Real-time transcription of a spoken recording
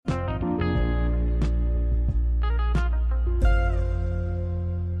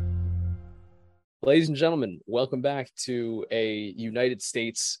Ladies and gentlemen, welcome back to a United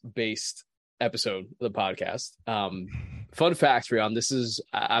States-based episode of the podcast. Fun fact, Rheon,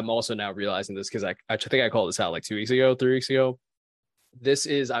 I'm also now realizing this because I think I called this out like 2 weeks ago, 3 weeks ago. This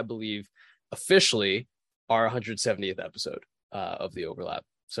is, I believe, officially our 170th episode of the overlap.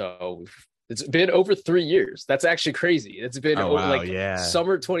 So it's been over 3 years. That's actually crazy. It's been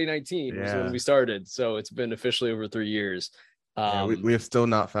summer 2019 was when we started. So it's been officially over 3 years. We have still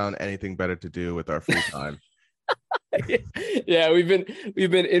not found anything better to do with our free time. Yeah, we've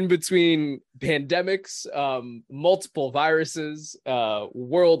been in between pandemics, multiple viruses,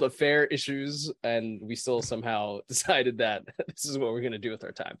 world affair issues, and we still somehow decided that this is what we're going to do with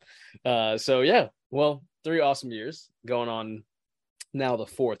our time. So yeah, well, 3 awesome years going on now, the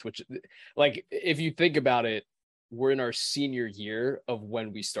fourth, which, like, if you think about it, we're in our senior year of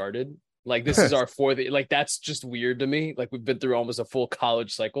when we started. Like, this is our fourth. Like, that's just weird to me. Like, we've been through almost a full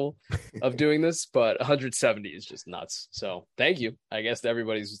college cycle of doing this, but 170 is just nuts. So thank you, I guess, to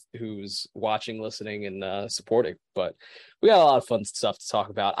everybody who's watching, listening, and supporting. But we got a lot of fun stuff to talk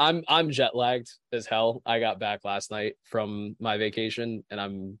about. I'm jet lagged as hell. I got back last night from my vacation, and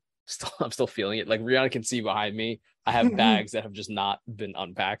I'm still feeling it. Like, Rheon can see behind me, I have bags that have just not been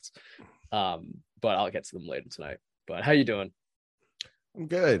unpacked. But I'll get to them later tonight. But how you doing? I'm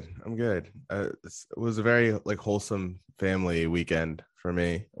good. It was a very wholesome family weekend for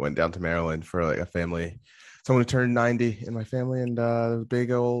me. I went down to Maryland for a family, someone who turned 90 in my family, and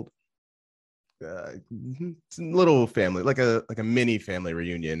big old little family, like a mini family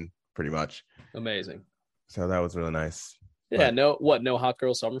reunion, pretty much. Amazing. So that was really nice. Yeah. But no hot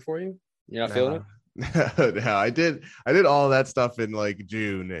girl summer for you? You're not feeling it? No, I did all that stuff in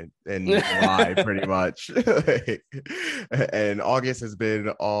June and July pretty much. And August has been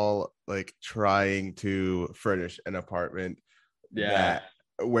all trying to furnish an apartment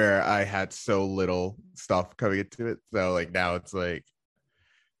where I had so little stuff coming into it. So now it's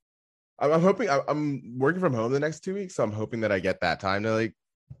I'm hoping I'm working from home the next 2 weeks, so I'm hoping that I get that time to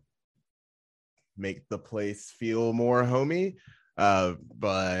make the place feel more homey.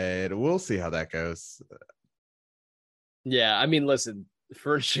 But we'll see how that goes. Yeah, I mean, listen,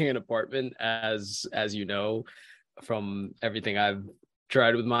 furnishing an apartment, as you know, from everything I've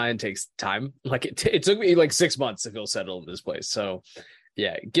tried with mine, takes time. It took me 6 months to feel settled in this place. So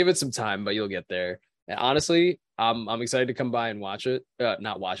yeah, give it some time, but you'll get there. And honestly, I'm excited to come by and watch it.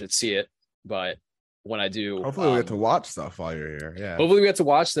 Not watch it, see it. But when I do, hopefully we get to watch stuff while you're here. Yeah, hopefully we get to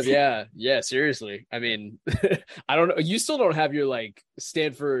watch stuff. Yeah, seriously. I mean, I don't know, you still don't have your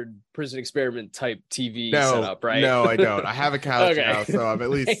Stanford prison experiment type TV set up, right? No, I don't. I have a couch now, so I'm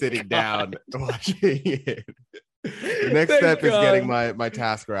at least sitting down watching it. The next step is getting my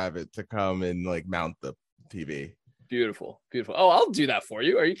TaskRabbit to come and mount the TV. Beautiful. Oh, I'll do that for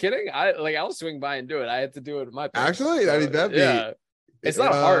you. Are you kidding? I'll swing by and do it. I had to do it in my place. Actually, I mean, that'd be it's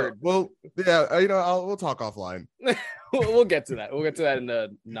not hard. Well, yeah, we'll talk offline. We'll get to that. We'll get to that in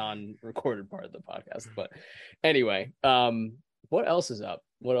the non-recorded part of the podcast. But anyway, what else is up?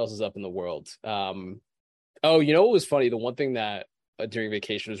 What else is up in the world? Oh, you know what was funny? The one thing that during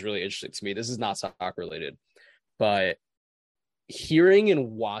vacation was really interesting to me. This is not soccer related, but hearing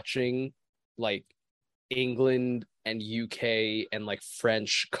and watching England and UK and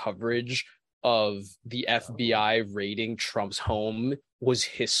French coverage of the FBI raiding Trump's home was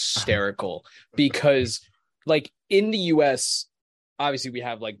hysterical. Because in the US, obviously we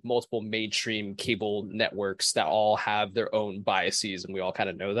have multiple mainstream cable networks that all have their own biases, and we all kind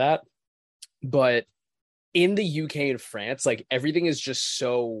of know that. But in the UK and France, everything is just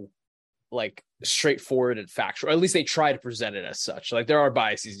so straightforward and factual. Or at least they try to present it as such. There are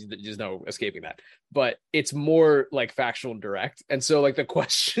biases, there's no escaping that, but it's more factual and direct. And so the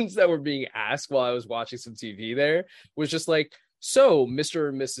questions that were being asked while I was watching some TV there was just so Mr.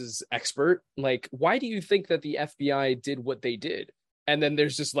 and Mrs. Expert, why do you think that the FBI did what they did? And then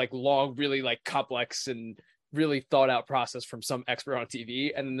there's just long, really complex and really thought out process from some expert on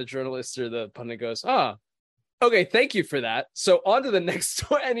TV. And then the journalist or the pundit goes, okay, thank you for that. So on to the next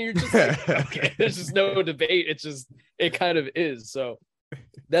story. And you're just okay, there's just no debate. It kind of is. So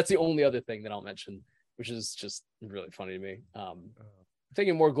that's the only other thing that I'll mention, which is just really funny to me.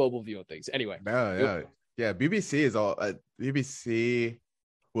 Taking a more global view of things. Anyway. Yeah. BBC is all. BBC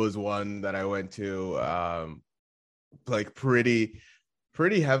was one that I went to pretty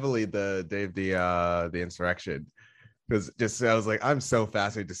heavily the day of the insurrection. Because I was I'm so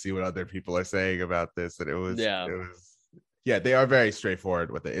fascinated to see what other people are saying about this. And it was they are very straightforward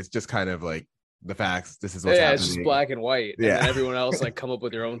with it. It's just kind of the facts. This is what's happening. It's just black and white. Yeah, and then everyone else come up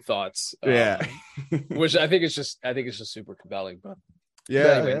with their own thoughts. Which I think is just super compelling. But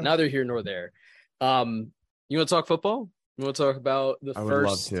anyway, neither here nor there. You want to talk football? You want to talk about the I would love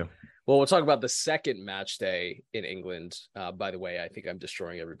first? to. Well, we'll talk about the second match day in England. By the way, I think I'm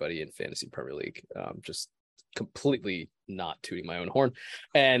destroying everybody in fantasy Premier League. Just completely not tooting my own horn.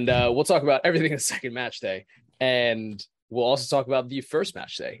 And we'll talk about everything in the second match day. And we'll also talk about the first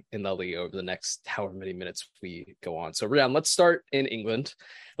match day in La Liga over the next however many minutes we go on. So, Rheon, let's start in England.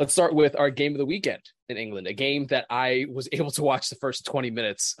 Let's start with our game of the weekend in England, a game that I was able to watch the first 20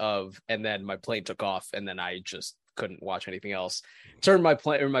 minutes of, and then my plane took off, and then I just couldn't watch anything else. Turned my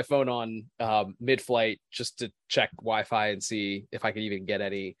phone on mid-flight just to check Wi-Fi and see if I could even get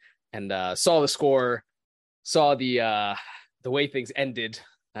any, and saw the score, saw the way things ended,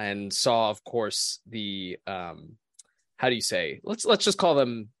 and saw, of course, the how do you say? Let's just call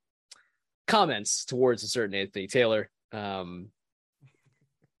them comments towards a certain Anthony Taylor.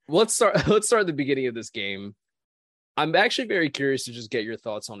 Let's start at the beginning of this game. I'm actually very curious to just get your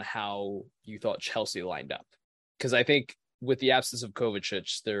thoughts on how you thought Chelsea lined up, because I think with the absence of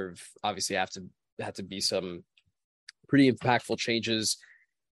Kovacic, there obviously had to be some pretty impactful changes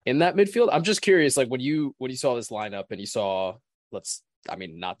in that midfield. I'm just curious, like when you saw this lineup and you saw,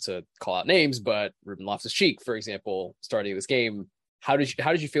 not to call out names, but Ruben Loftus-Cheek, for example, starting this game, how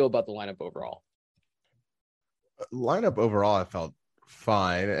did you feel about the lineup overall? Lineup overall, I felt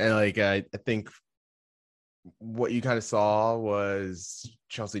fine, and I think what you kind of saw was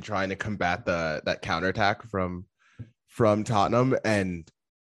Chelsea trying to combat that counterattack from Tottenham. And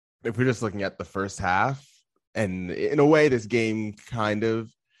if we're just looking at the first half, and in a way, this game kind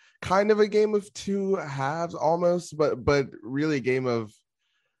of a game of two halves almost, but really a game of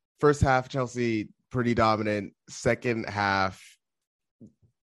first half Chelsea pretty dominant. Second half,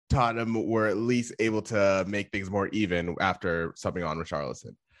 Tottenham were at least able to make things more even after subbing on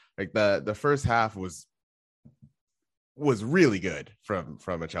Richarlison. Like the first half was really good from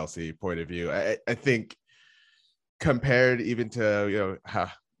a Chelsea point of view. I think compared even to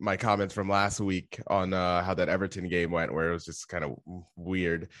my comments from last week on how that Everton game went, where it was just kind of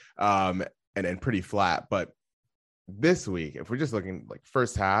weird and pretty flat. But this week, if we're just looking like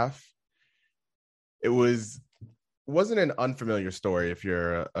first half, it wasn't an unfamiliar story if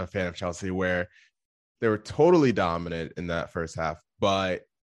you're a fan of Chelsea, where they were totally dominant in that first half, but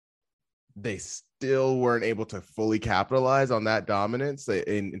they still weren't able to fully capitalize on that dominance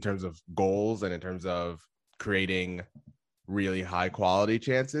in terms of goals and in terms of creating really high quality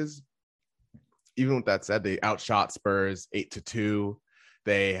chances. Even with that said, they outshot Spurs 8-2.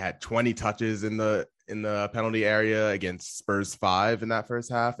 They had 20 touches in the penalty area against Spurs 5 in that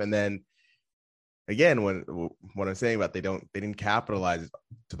first half. And then again, when what I'm saying about they didn't capitalize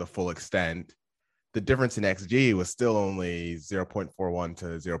to the full extent, the difference in XG was still only 0.41 to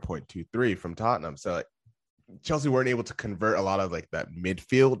 0.23 from Tottenham. So Chelsea weren't able to convert a lot of that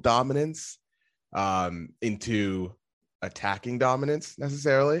midfield dominance into attacking dominance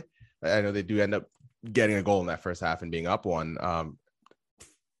necessarily. I know they do end up getting a goal in that first half and being up one. A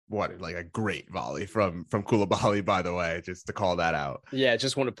great volley from Koulibaly, by the way, just to call that out. Yeah,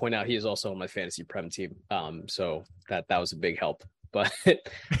 just want to point out he is also on my fantasy prem team. So that was a big help. But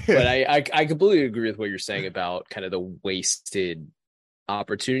I completely agree with what you're saying about kind of the wasted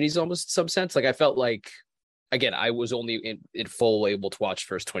opportunities almost in some sense. Like I felt like, again, I was only in full able to watch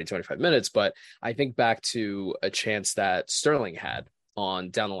first 20, 25 minutes, but I think back to a chance that Sterling had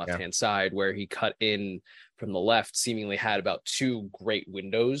down the left-hand side where he cut in from the left, seemingly had about two great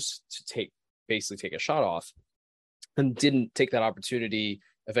windows to basically take a shot off and didn't take that opportunity.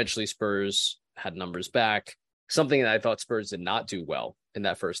 Eventually Spurs had numbers back. Something that I thought Spurs did not do well in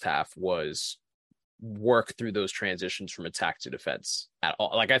that first half was work through those transitions from attack to defense at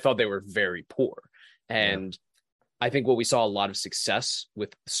all. Like I thought they were very poor. And I think what we saw a lot of success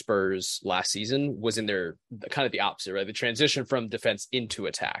with Spurs last season was in their kind of the opposite, right? The transition from defense into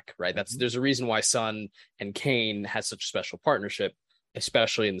attack, right? There's a reason why Son and Kane had such a special partnership,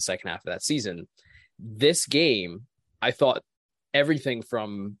 especially in the second half of that season. This game, I thought everything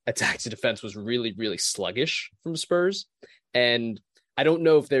from attack to defense was really, really sluggish from Spurs. And I don't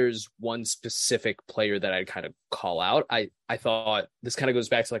know if there's one specific player that I'd kind of call out. I thought this kind of goes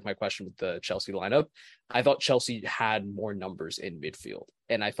back to my question with the Chelsea lineup. I thought Chelsea had more numbers in midfield.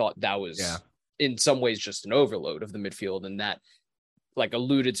 And I thought that was in some ways just an overload of the midfield. And that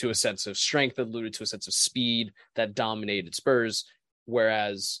alluded to a sense of strength, alluded to a sense of speed that dominated Spurs.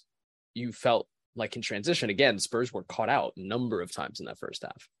 Whereas you felt like in transition, again, Spurs were caught out a number of times in that first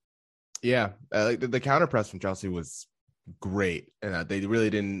half. Yeah. The counter press from Chelsea was great, and they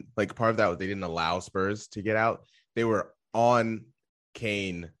really didn't part of that was they didn't allow Spurs to get out. They were on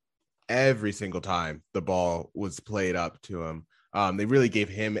Kane every single time the ball was played up to him. They really gave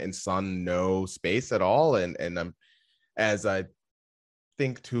him and Son no space at all. And as I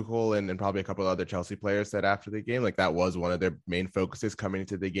think Tuchel and probably a couple of other Chelsea players said after the game, like that was one of their main focuses coming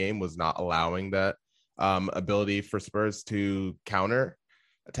into the game, was not allowing that ability for Spurs to counter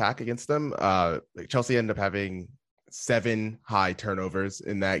attack against them. Like Chelsea ended up having 7 high turnovers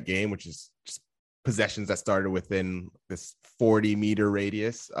in that game, which is just possessions that started within this 40-meter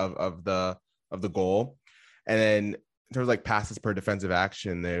radius of the goal. And then in terms of like passes per defensive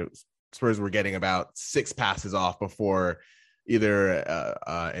action, the Spurs were getting about 6 passes off before either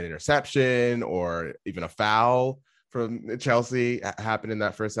an interception or even a foul from Chelsea happened in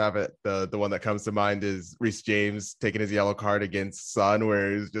that first half. The one that comes to mind is Reece James taking his yellow card against Son,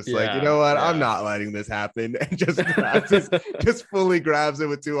 where he's just like, you know what, I'm not letting this happen, and just just fully grabs it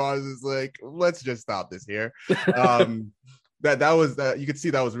with 2 arms. Is like, let's just stop this here. That was you could see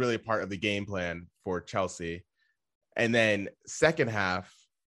that was really part of the game plan for Chelsea. And then second half,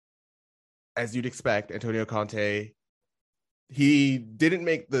 as you'd expect, Antonio Conte, he didn't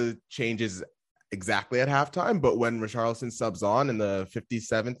make the changes exactly at halftime, but when Richarlison subs on in the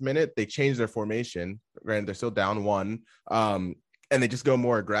 57th minute, they change their formation. Granted, they're still down 1, and they just go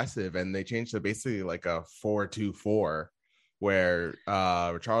more aggressive, and they change to basically like a 4-2-4, where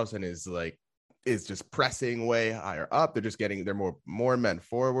Richarlison is just pressing way higher up. They're just getting more men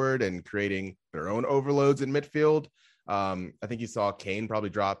forward and creating their own overloads in midfield. I think you saw Kane probably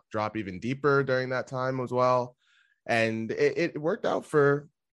drop even deeper during that time as well, and it worked out for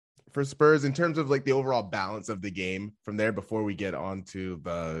Spurs in terms of like the overall balance of the game from there. Before we get on to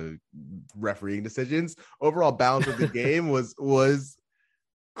the refereeing decisions, overall balance of the game was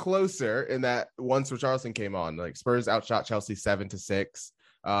closer in that once Richarlison came on, like Spurs outshot Chelsea 7-6.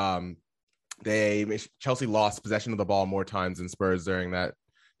 Chelsea lost possession of the ball more times than Spurs during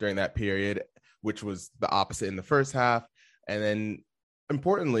that period, which was the opposite in the first half. And then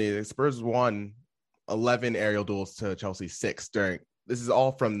importantly, Spurs won 11 aerial duels to Chelsea 6 this is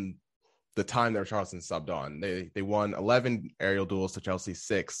all from the time that Richarlison subbed on. They won 11 aerial duels to Chelsea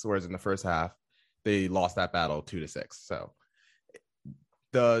 6, whereas in the first half they lost that battle 2-6. So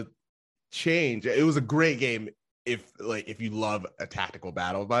the change, it was a great game if you love a tactical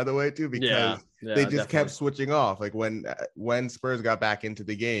battle, by the way, too, because they just kept switching off. Like when Spurs got back into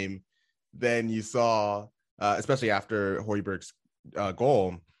the game, then you saw, especially after Højbjerg's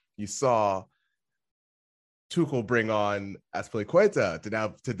goal, you saw Tuchel bring on Azpilicueta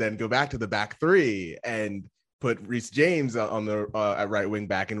to then go back to the back 3 and put Reece James on the at right wing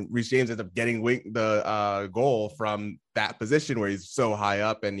back, and Reece James ends up getting the goal from that position where he's so high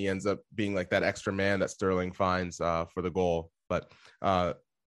up, and he ends up being like that extra man that Sterling finds for the goal. But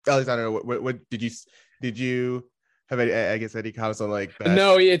Alexander, what did you have any comments on like that?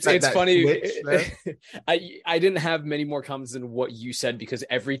 No, it's funny. I didn't have many more comments than what you said, because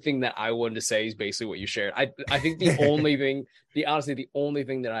everything that I wanted to say is basically what you shared. I think the only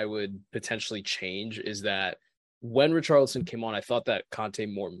thing that I would potentially change is that when Richarlison came on, I thought that Conte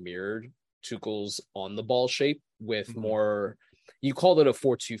more mirrored Tuchel's on the ball shape with more. You called it a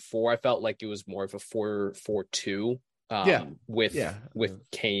 4-2-4. I felt like it was more of a 4-4-2. With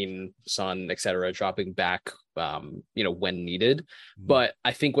Kane, Son, etc., dropping back, when needed. But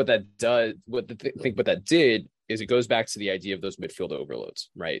I think what that did is it goes back to the idea of those midfield overloads,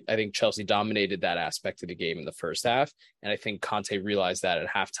 right? I think Chelsea dominated that aspect of the game in the first half, and I think Conte realized that at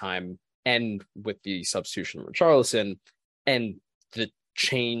halftime, and with the substitution of Richarlison, and the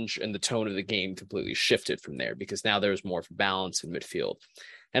change and the tone of the game completely shifted from there, because now there's more balance in midfield.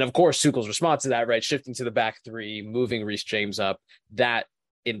 And of course, Tuchel's response to that, right, shifting to the back 3, moving Reece James up, that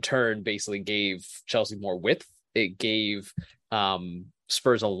in turn basically gave Chelsea more width. It gave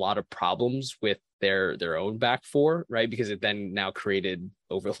Spurs a lot of problems with their own back 4, right, because it then now created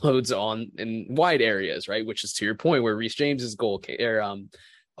overloads in wide areas, right, which is to your point where Reece James's goal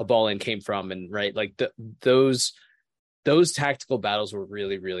a ball in came from, and right, like those tactical battles were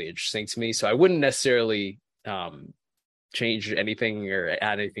really, really interesting to me. So I wouldn't necessarily change anything or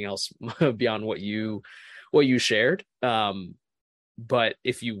add anything else beyond what you shared. But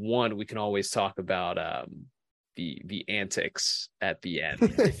if you want, we can always talk about the antics at the end,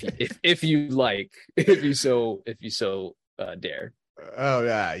 if you like, if you so dare. Oh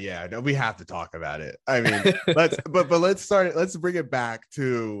yeah. No, we have to talk about it. I mean, let's bring it back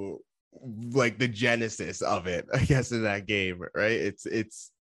to like the genesis of it, I guess, in that game, right?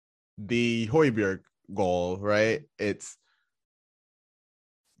 It's the Højbjerg goal, right? It's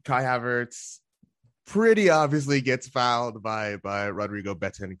Kai Havertz pretty obviously gets fouled by Rodrigo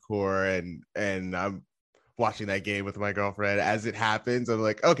Betancourt, and I'm watching that game with my girlfriend as it happens. I'm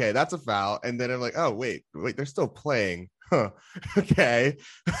like, okay, that's a foul, and then I'm like, oh wait, they're still playing. huh, okay.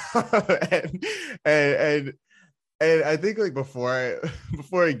 and, and and I think like before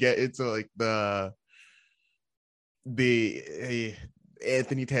I get into like the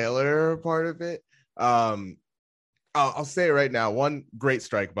Anthony Taylor part of it, I'll say it right now. One, great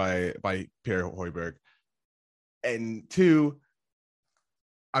strike by Pierre Højbjerg, and two,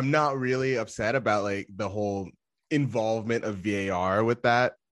 I'm not really upset about like the whole involvement of VAR with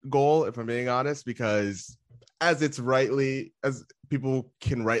that goal, if I'm being honest, because as people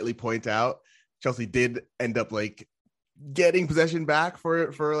can rightly point out, Chelsea did end up like getting possession back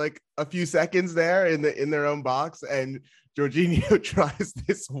for like a few seconds there in their own box, and Jorginho tries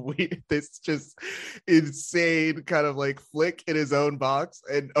this just insane kind of like flick in his own box,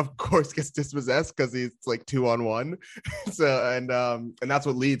 and of course gets dispossessed because he's like 2-on-1. So and that's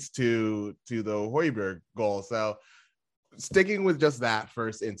what leads to the Højbjerg goal. So sticking with just that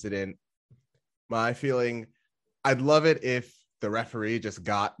first incident, my feeling, I'd love it if the referee just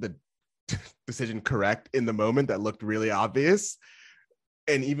got the decision correct in the moment that looked really obvious.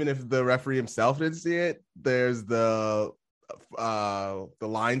 And even if the referee himself didn't see it, there's the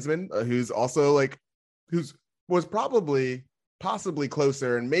linesman who's also like, who's was possibly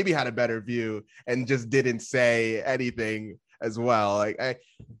closer and maybe had a better view and just didn't say anything as well. Like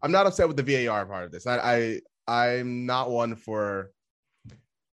I'm not upset with the VAR part of this. I'm not one for,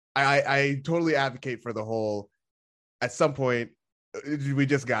 I totally advocate for the whole, at some point, we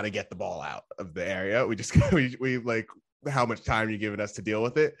just got to get the ball out of the area. We just, we like how much time you're giving us to deal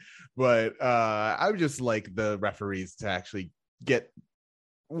with it. But I would just like the referees to actually get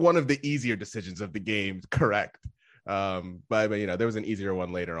one of the easier decisions of the game correct. But you know, there was an easier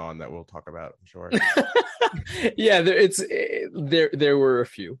one later on that we'll talk about, I'm sure. Yeah, there were a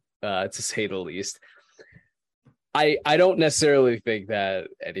few, to say the least. I don't necessarily think that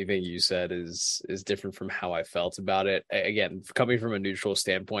anything you said is different from how I felt about it. Again, coming from a neutral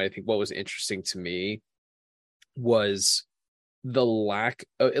standpoint, I think what was interesting to me was the lack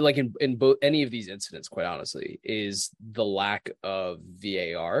of, like in both any of these incidents, quite honestly, is the lack of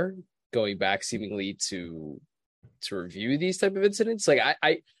VAR going back seemingly to review these type of incidents. Like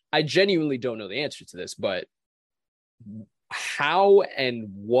I genuinely don't know the answer to this, but how and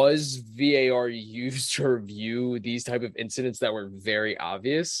was VAR used to review these type of incidents that were very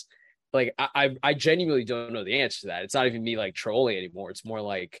obvious? Like I genuinely don't know the answer to that. It's not even me like trolling anymore. It's more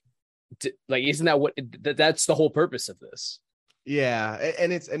like isn't that what that's the whole purpose of this? Yeah,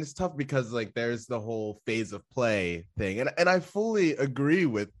 and it's tough because like there's the whole phase of play thing, and I fully agree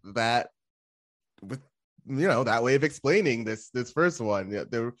with that, with you know, that way of explaining this first one. Yeah,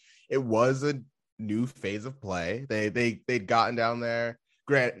 it was a new phase of play. They'd gotten down there.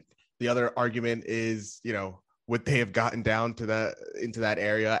 Grant, the other argument is, you know, would they have gotten down to into that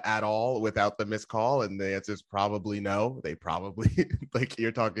area at all without the missed call? And the answer is probably no. They probably, like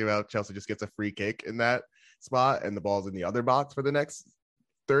you're talking about, Chelsea just gets a free kick in that spot and the ball's in the other box for the next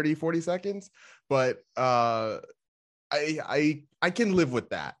 30-40 seconds. But I can live with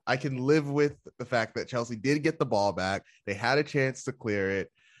that. I can live with the fact that Chelsea did get the ball back. They had a chance to clear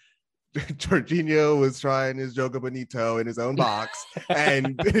it. Jorginho was trying his Joga Bonito in his own box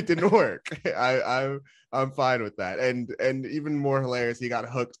and it didn't work. I'm fine with that. And even more hilarious, he got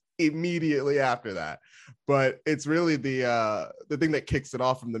hooked immediately after that. But it's really the thing that kicks it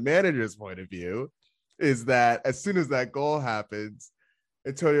off from the manager's point of view is that as soon as that goal happens,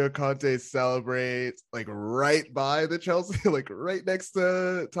 Antonio Conte celebrates like right by the Chelsea, like right next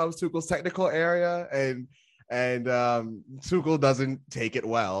to Thomas Tuchel's technical area, and Tuchel doesn't take it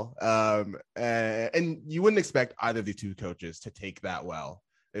well. And you wouldn't expect either of the two coaches to take that well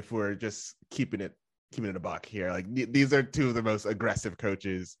if we're just keeping it a buck here. Like these are two of the most aggressive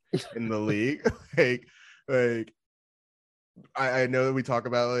coaches in the league. like I know that we talk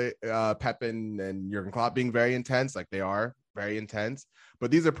about Pep and Jurgen Klopp being very intense, like they are very intense,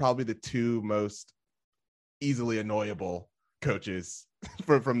 but these are probably the two most easily annoyable coaches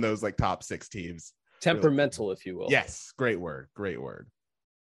from those like top six teams. Temperamental, really. If you will. Yes, great word.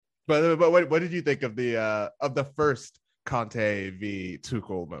 But what did you think of the first Conte v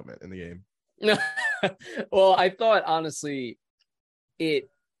Tuchel moment in the game? Well, I thought honestly, it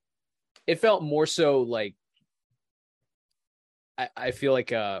felt more so like I feel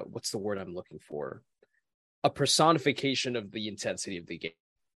like what's the word I'm looking for? A personification of the intensity of the game.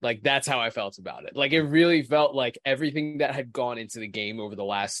 Like that's how I felt about it. Like it really felt like everything that had gone into the game over the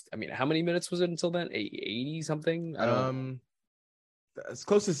last, I mean, how many minutes was it until then? 80 something? I don't know. It's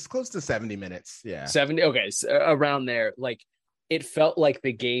close to 70 minutes. Yeah. 70. Okay. So around there. Like it felt like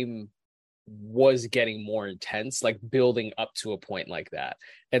the game was getting more intense, like building up to a point like that.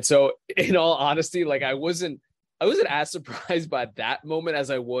 And so in all honesty, like I wasn't I wasn't as surprised by that moment as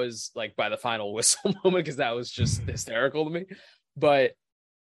I was like by the final whistle moment, because that was just hysterical to me. But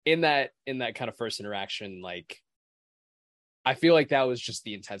in that kind of first interaction, like I feel like that was just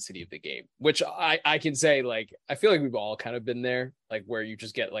the intensity of the game, which I can say, like, I feel like we've all kind of been there, like where you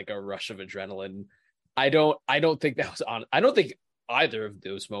just get like a rush of adrenaline. I don't think that was on. I don't think either of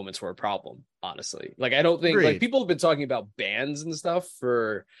those moments were a problem, honestly. Like, I don't think like Agreed. people have been talking about bans and stuff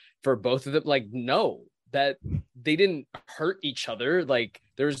for both of them. Like, no, that they didn't hurt each other. Like,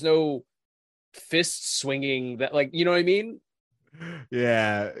 there's no fist swinging that, like, you know what I mean?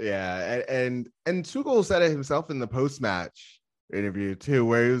 Yeah. And Tuchel said it himself in the post-match interview too,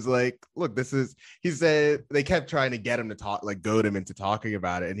 where he was like, look, he said they kept trying to get him to talk, like goad him into talking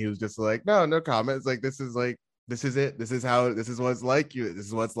about it. And he was just like, no comments. Like, this is it. This is what it's like. This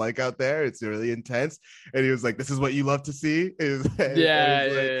is what it's like out there. It's really intense. And he was like, this is what you love to see.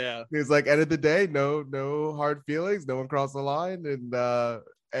 Yeah. He was like, end of the day, no hard feelings. No one crossed the line.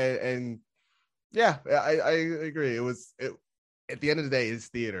 And yeah, I agree. At the end of the day, it's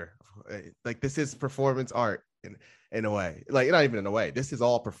theater. Like, this is performance art in a way. Like, not even in a way. This is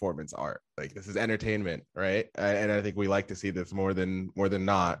all performance art. Like, this is entertainment, right? And I think we like to see this more than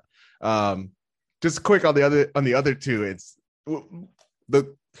not. Just quick on the other two. It's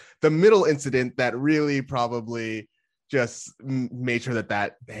the middle incident that really probably just made sure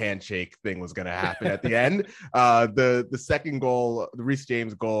that handshake thing was going to happen at the end. The second goal, the Reece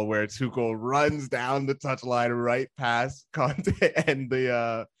James goal, where Tuchel runs down the touchline right past Conte and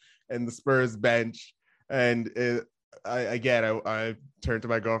the Spurs bench, and I turned to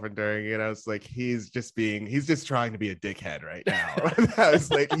my girlfriend during it, and I was like, he's just trying to be a dickhead right now. I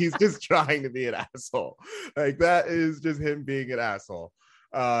was like, he's just trying to be an asshole. Like, that is just him being an asshole.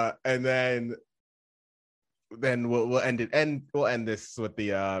 And then we'll end it, and we'll end this with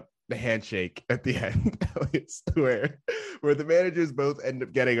the handshake at the end, where the managers both end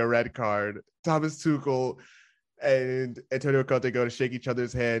up getting a red card. Thomas Tuchel and Antonio Conte go to shake each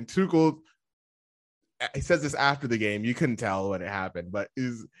other's hand. Tuchel, he says this after the game. You couldn't tell when it happened, but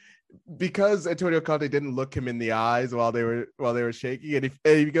is because Antonio Conte didn't look him in the eyes while they were shaking. And if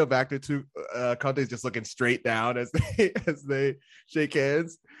you go back to Conte's just looking straight down as they shake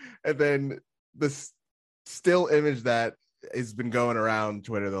hands, and then this still image that has been going around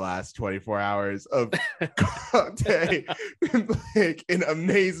Twitter the last 24 hours of Conte like in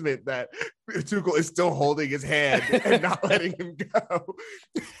amazement that Tuchel is still holding his hand and not letting him go.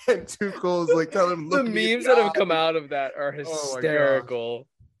 And Tuchel's like telling him, the memes that have come out of that are hysterical.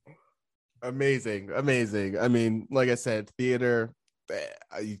 Amazing. I mean, like I said, theater,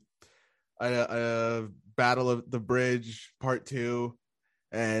 Battle of the Bridge Part 2.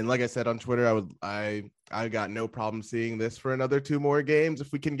 And like I said on Twitter, I got no problem seeing this for another 2 more games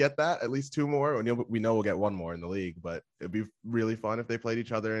if we can get that, at least 2 more. We know we'll get 1 more in the league, but it'd be really fun if they played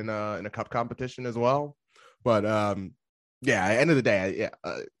each other in a cup competition as well. But yeah, at the end of the day,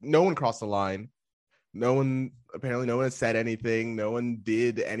 no one crossed the line. No one has said anything. No one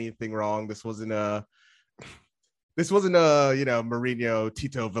did anything wrong. This wasn't a Mourinho,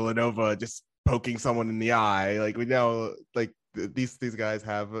 Tito Villanova just poking someone in the eye. Like, we know, like, these guys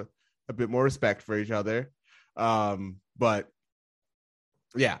have a bit more respect for each other. But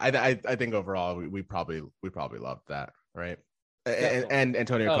yeah, I think overall we probably loved that, right? And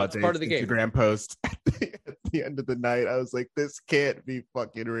Antonio Conte's part of the Instagram game. Post at the end of the night, I was like, this can't be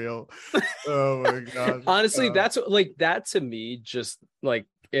fucking real. Oh my god. Honestly, that's like, that to me, just like,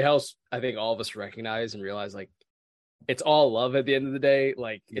 it helps, I think, all of us recognize and realize, like, it's all love at the end of the day.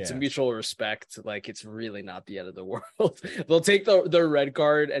 Like, it's a mutual respect. Like, it's really not the end of the world. They'll take the red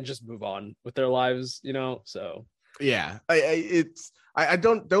card and just move on with their lives, so yeah. I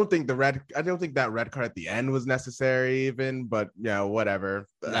don't think that red card at the end was necessary even, but yeah, whatever.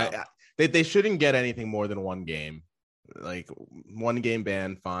 No. They shouldn't get anything more than 1 game. Like, 1 game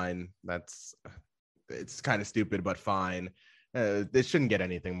ban, fine. It's kind of stupid, but fine. They shouldn't get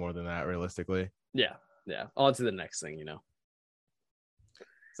anything more than that, realistically. Yeah. On to the next thing,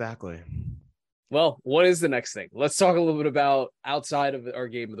 Exactly. Well, what is the next thing? Let's talk a little bit about outside of our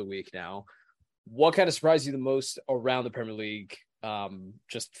game of the week now. What kind of surprised you the most around the Premier League,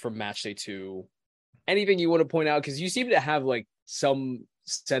 just from match day 2? Anything you want to point out? Because you seem to have like some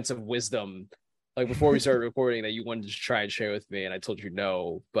sense of wisdom, like before we started recording, that you wanted to try and share with me, and I told you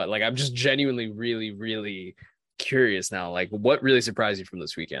no. But like, I'm just genuinely really, really curious now. Like, what really surprised you from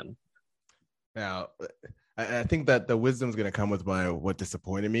this weekend? Now, I think that the wisdom is going to come with what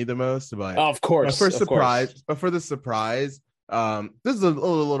disappointed me the most. But of course, for the surprise, this is a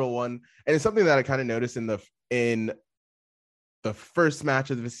little one, and it's something that I kind of noticed in the first match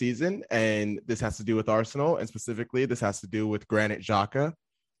of the season, and this has to do with Arsenal, and specifically this has to do with Granit Xhaka.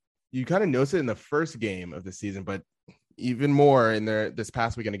 You kind of notice it in the first game of the season, but even more in this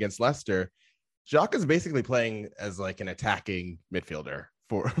past weekend against Leicester. Xhaka's basically playing as like an attacking midfielder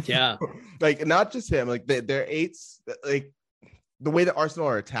for like not just him, like their eights, like the way that Arsenal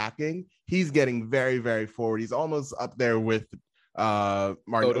are attacking, he's getting very, very forward. He's almost up there with Martin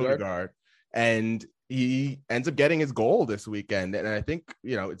Odegaard, and he ends up getting his goal this weekend. And I think,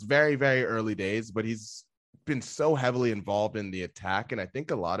 it's very, very early days, but he's been so heavily involved in the attack. And I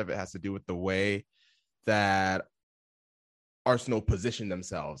think a lot of it has to do with the way that Arsenal position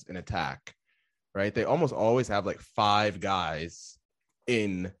themselves in attack, right? They almost always have like 5 guys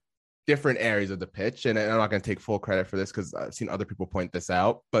in different areas of the pitch. And I'm not going to take full credit for this because I've seen other people point this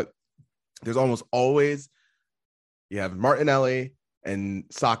out, but there's almost always, you have Martinelli and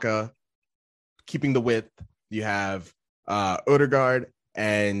Saka keeping the width. You have Odegaard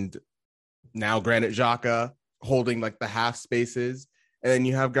and now Granit Xhaka holding like the half spaces. And then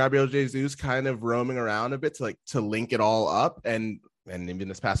you have Gabriel Jesus kind of roaming around a bit to link it all up. And even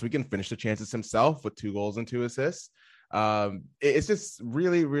this past weekend finished the chances himself with 2 goals and 2 assists. It's just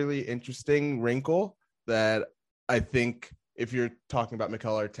really, really interesting wrinkle that I think if you're talking about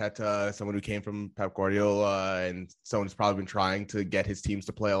Mikel Arteta, someone who came from Pep Guardiola and someone who's probably been trying to get his teams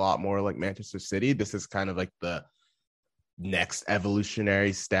to play a lot more like Manchester City, this is kind of like the next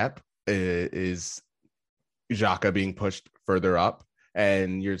evolutionary step, is Xhaka being pushed further up.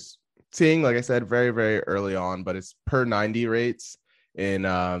 And you're seeing, like I said, very, very early on, but it's per 90 rates in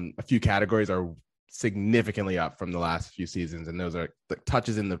a few categories are significantly up from the last few seasons. And those are the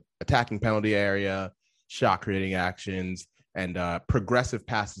touches in the attacking penalty area, shot creating actions, and progressive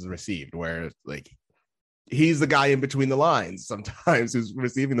passes received, where like he's the guy in between the lines sometimes who's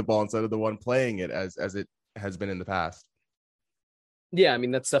receiving the ball instead of the one playing it as it has been in the past. Yeah, I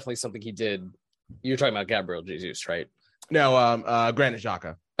mean, that's definitely something he did. You're talking about Gabriel Jesus, right? No, Granit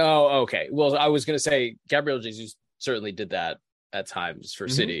Xhaka. Oh, okay. Well, I was going to say Gabriel Jesus certainly did that at times for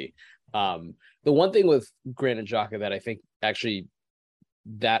City. The one thing with Granit Xhaka that I think actually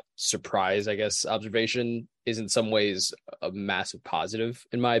that surprise, I guess, observation is in some ways a massive positive,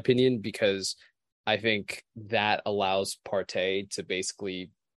 in my opinion, because I think that allows Partey to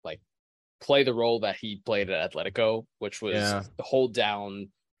basically like play the role that he played at Atletico, which was hold down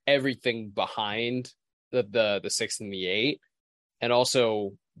everything behind the 6 and the 8, and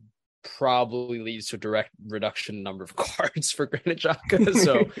also probably leads to a direct reduction in number of cards for Granit Xhaka.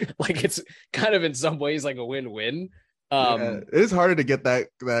 So like it's kind of in some ways like a win-win. It is harder to get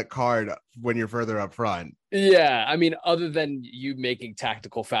that card when you're further up front. Yeah, I mean, other than you making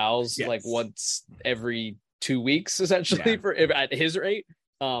tactical fouls like once every 2 weeks, essentially for at his rate,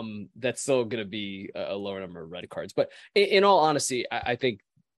 that's still going to be a lower number of red cards. But in all honesty, I think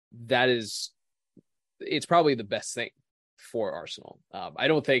it's probably the best thing for Arsenal. I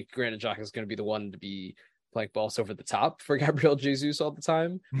don't think Granit Xhaka is going to be the one to be playing balls over the top for Gabriel Jesus all the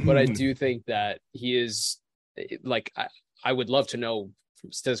time, but I do think that he is like I would love to know from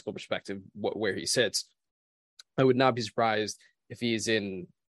a statistical perspective where he sits. I would not be surprised if he is in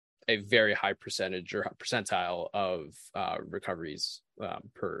a very high percentage or percentile of recoveries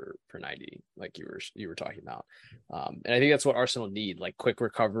per 90, like you were talking about. And I think that's what Arsenal need, like quick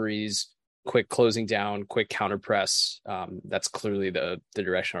recoveries, quick closing down, quick counter press. That's clearly the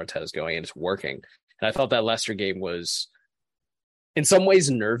direction Arteta is going, and it's working. And I thought that Leicester game was in some ways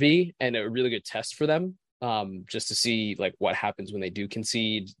nervy and a really good test for them. Just to see like what happens when they do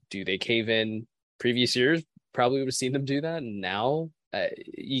concede. Do they cave in? Previous years probably would have seen them do that, and now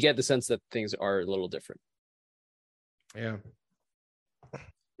you get the sense that things are a little different. Yeah,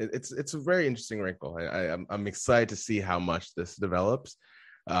 it's a very interesting wrinkle. I'm excited to see how much this develops.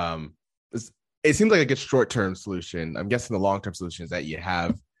 It seems like a good short-term solution. I'm guessing the long-term solution is that you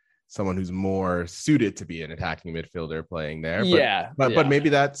have someone who's more suited to be an attacking midfielder playing there. But maybe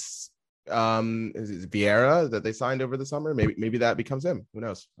that's is it Vieira that they signed over the summer? Maybe that becomes him. Who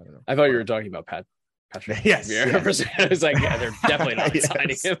knows? I don't know. I thought you were talking about Patrick. Yes, Vieira. I was like, yeah, they're definitely not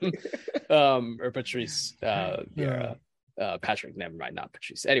signing him. Or Patrice Vieira. Patrick, never mind, not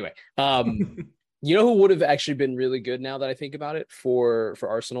Patrice. Anyway, you know who would have actually been really good now that I think about it for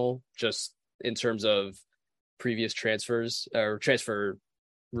Arsenal, just in terms of previous transfers or transfer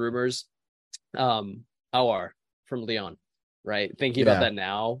rumors? Awar from Lyon, right? Thinking about that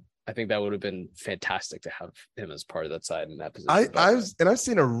now, I think that would have been fantastic to have him as part of that side in that position. I've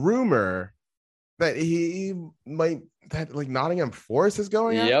seen a rumor that he might like Nottingham Forest is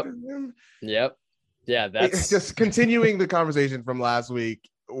going after him. Yep. Yeah, that's just continuing the conversation from last week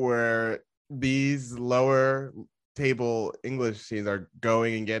where these lower table English teams are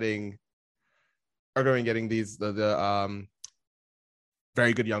going and getting these the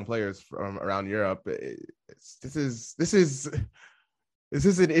very good young players from around Europe. This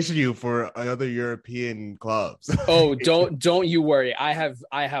is an issue for other European clubs. Oh, don't you worry. I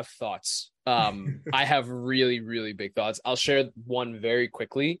have thoughts. I have really, really big thoughts. I'll share one very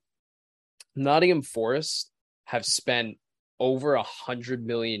quickly. Nottingham Forest have spent over 100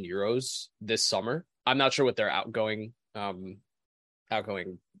 million euros this summer. I'm not sure what their outgoing what's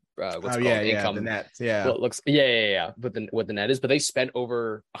called income. The net, yeah. Well, it looks yeah. But what the net is, but they spent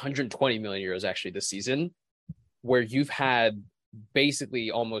over 120 million euros actually this season, where you've had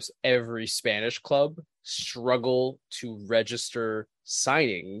basically almost every Spanish club struggle to register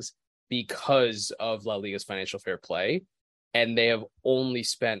signings because of La Liga's financial fair play. And they have only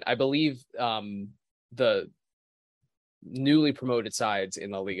spent, I believe, the newly promoted sides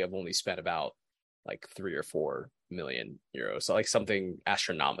in La Liga have only spent about like 3 or 4 million euros. So like something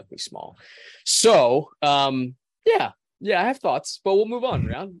astronomically small. So, yeah, I have thoughts, but we'll move on,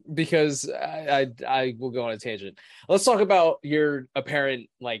 Rheon, because I will go on a tangent. Let's talk about your apparent,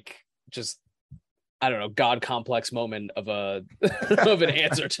 like, just, I don't know, God complex moment of of an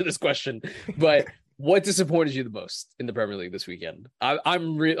answer to this question. But what disappointed you the most in the Premier League this weekend?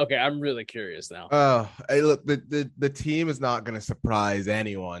 I'm really curious now. Hey, look, the team is not going to surprise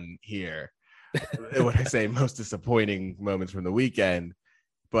anyone here when I say most disappointing moments from the weekend,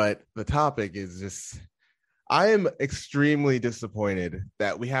 but the topic is just, I am extremely disappointed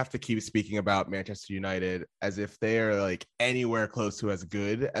that we have to keep speaking about Manchester United as if they are like anywhere close to as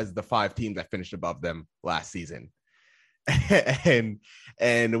good as the 5 teams that finished above them last season.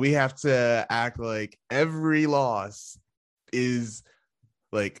 and we have to act like every loss is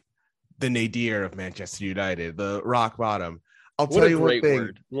like the nadir of Manchester United, the rock bottom. I'll tell you one thing.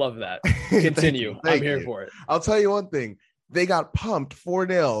 Word. Love that. Continue. Thank I'm here you. for it. I'll tell you one thing. They got pumped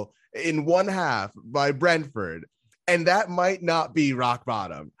 4-0 in one half by Brentford, and that might not be rock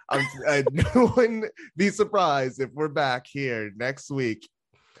bottom. No one be surprised if we're back here next week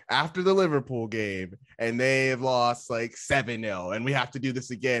after the Liverpool game and they have lost like 7-0 and we have to do this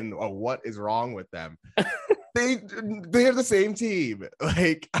again. Oh, what is wrong with them? They're the same team.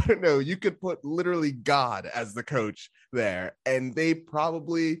 Like, I don't know, you could put literally God as the coach there, and maybe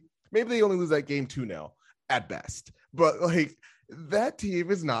they only lose that game 2-0 at best, but like, that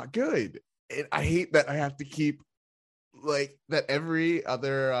team is not good. And I hate that I have to keep like that every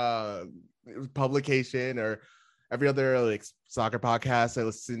other publication or every other like soccer podcast I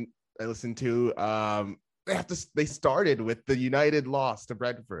listen to, they started with the United loss to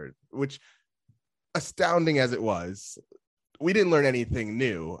Brentford, which, astounding as it was, we didn't learn anything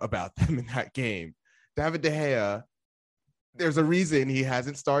new about them in that game. David De Gea, there's a reason he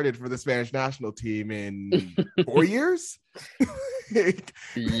hasn't started for the Spanish national team in 4 years.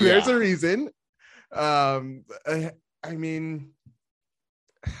 There's a reason. I mean,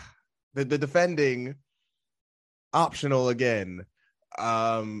 the defending optional again.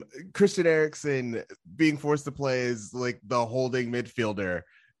 Christian Eriksen being forced to play as like the holding midfielder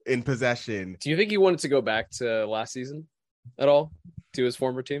in possession. Do you think he wanted to go back to last season at all, to his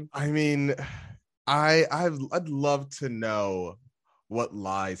former team? I mean, I'd love to know what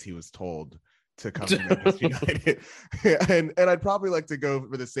lies he was told to come to Manchester United, and I'd probably like to go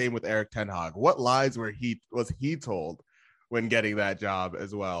for the same with Erik ten Hag. What lies was he told when getting that job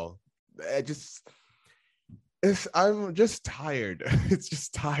as well? I'm just tired. It's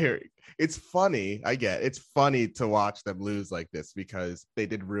just tiring. It's funny. It's funny to watch them lose like this because they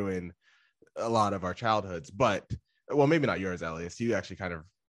did ruin a lot of our childhoods. But, well, maybe not yours, Elias. You actually kind of,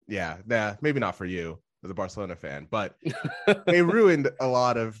 maybe not for you as a Barcelona fan, but they ruined a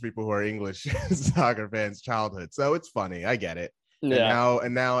lot of people who are English soccer fans' childhood. So it's funny. I get it. Yeah.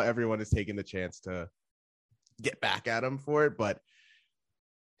 And now everyone is taking the chance to get back at them for it. But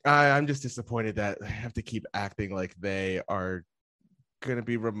I'm just disappointed that I have to keep acting like they are going to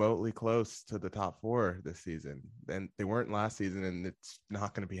be remotely close to the top 4 this season. And they weren't last season, and it's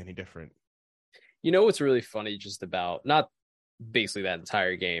not going to be any different. You know what's really funny just about, not basically that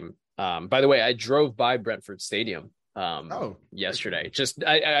entire game. By the way, I drove by Brentford Stadium yesterday. Just,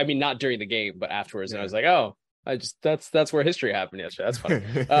 I mean, not during the game, but afterwards. Yeah. And I was like, oh, that's where history happened yesterday. That's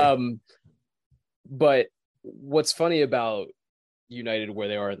funny. But what's funny about United, where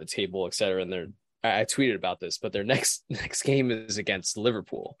they are in the table, et cetera, and I tweeted about this, but their next game is against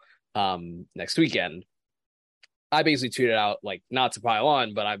Liverpool next weekend. I basically tweeted out, like, not to pile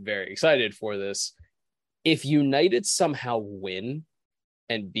on, but I'm very excited for this. If United somehow win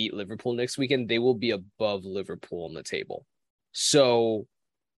and beat Liverpool next weekend, they will be above Liverpool on the table. So,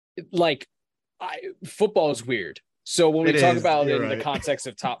 like, football is weird. So when we talk about you're in the right. context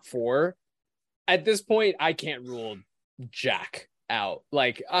of top four, at this point, I can't rule Jack out.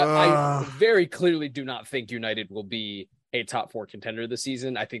 Like I very clearly do not think United will be a top four contender this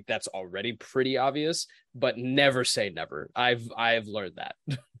season. I think that's already pretty obvious, but never say never. I've learned that.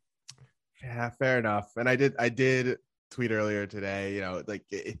 Yeah, fair enough. And I did tweet earlier today, like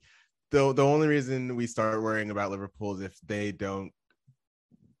the only reason we start worrying about Liverpool is if they don't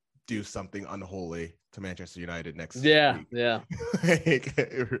do something unholy to Manchester United next week. Yeah. Like,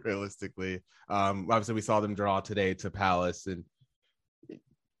 realistically. Obviously we saw them draw today to Palace, and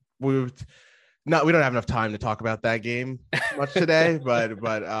we don't have enough time to talk about that game much today,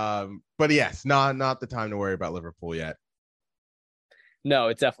 but yes, not the time to worry about Liverpool yet. No,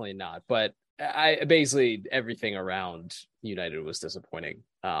 it's definitely not. But I basically everything around United was disappointing.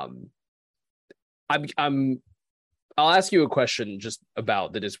 I'll ask you a question just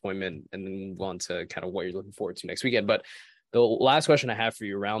about the disappointment and then move on to kind of what you're looking forward to next weekend. But the last question I have for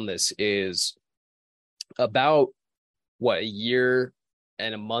you around this is about a year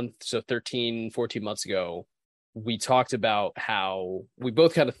and a month, so 13, 14 months ago, we talked about how we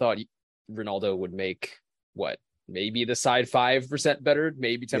both kind of thought Ronaldo would make maybe the side 5% better,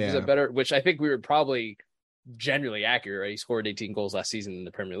 maybe 10% better, which I think we were probably generally accurate. Right? He scored 18 goals last season in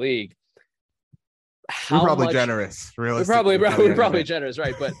the Premier League. We're probably generous. We're probably generous,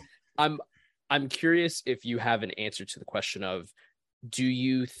 right? But I'm curious if you have an answer to the question of, do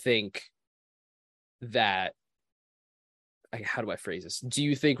you think that, how do I phrase this? Do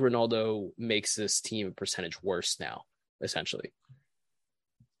you think Ronaldo makes this team a percentage worse now, essentially?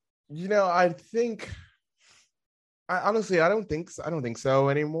 I think, honestly, I don't think so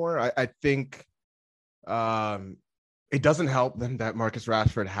anymore. I think it doesn't help them that Marcus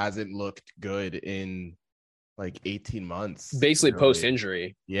Rashford hasn't looked good in like 18 months. Basically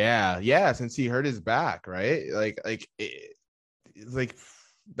post-injury. Yeah, since he hurt his back, right? Like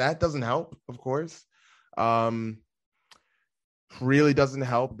that doesn't help, of course. Really doesn't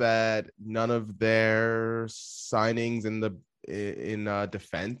help that none of their signings in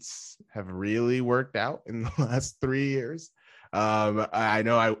defense have really worked out in the last 3 years. I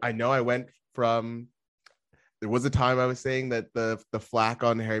know I went from, there was a time I was saying that the flack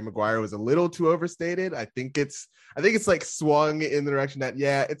on Harry Maguire was a little too overstated. I think it's like swung in the direction that,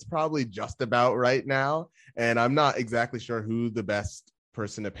 it's probably just about right now. And I'm not exactly sure who the best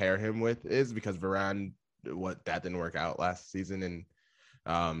person to pair him with is, because Varane, that didn't work out last season.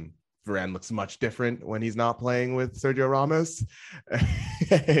 And Varane looks much different when he's not playing with Sergio Ramos.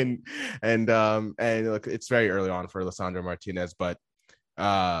 and look, it's very early on for Lisandro Martinez, but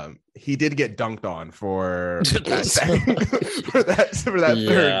he did get dunked on for that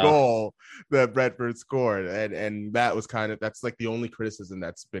third goal that Brentford scored, and that was that's like the only criticism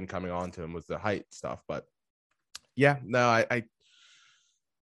that's been coming on to him was the height stuff. But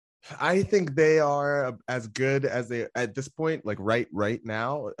I think they are as good as they at this point, like right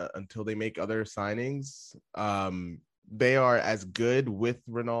now, until they make other signings. They are as good with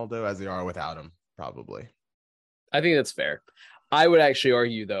Ronaldo as they are without him, probably. I think that's fair. I would actually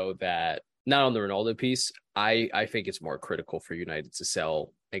argue, though, that not on the Ronaldo piece, I think it's more critical for United to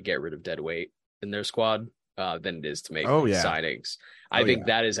sell and get rid of dead weight in their squad than it is to make signings. I think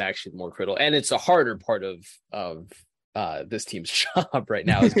that is actually more critical. And it's a harder part of this team's job right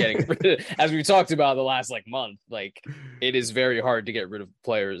now, is getting rid of, as we talked about the last month, it is very hard to get rid of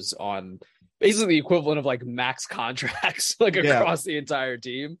players on basically the equivalent of max contracts across the entire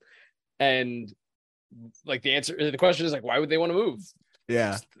team. And the question is why would they want to move?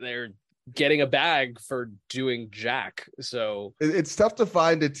 They're getting a bag for doing jack. So it's tough to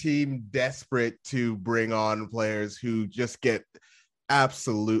find a team desperate to bring on players who just get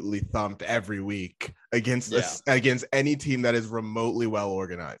absolutely thumped every week against any team that is remotely well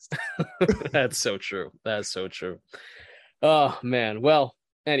organized. That's so true. Oh man. Well,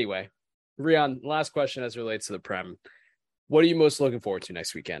 anyway, Rheon, last question as it relates to the Prem. What are you most looking forward to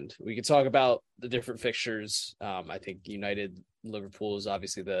next weekend? We could talk about the different fixtures. I think United Liverpool is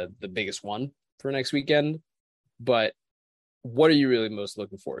obviously the biggest one for next weekend. But what are you really most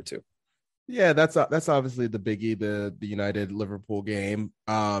looking forward to? Yeah, that's obviously the biggie, the United Liverpool game.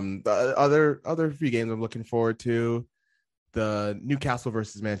 The other few games I'm looking forward to: the Newcastle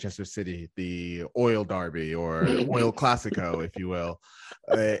versus Manchester City, the Oil Derby, or Oil Classico, if you will.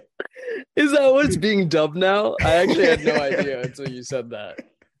 Is that what it's being dubbed now? I actually had no idea until you said that.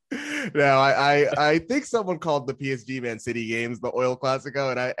 No, I think someone called the PSG Man City games the Oil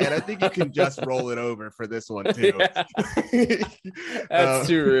Classico, and I think you can just roll it over for this one too. That's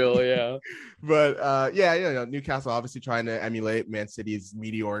too real, yeah. But yeah, Newcastle obviously trying to emulate Man City's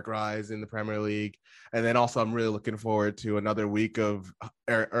meteoric rise in the Premier League, and then also I'm really looking forward to another week of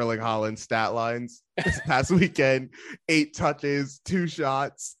Erling Haaland's stat lines this past weekend: 8 touches, 2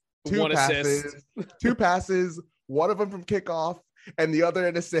 shots, 2 passes, 2 passes, one of them from kickoff, and the other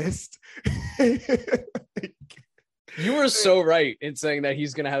an assist. You were so right in saying that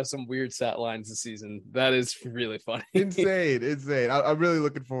he's going to have some weird stat lines this season. That is really funny. Insane. I'm really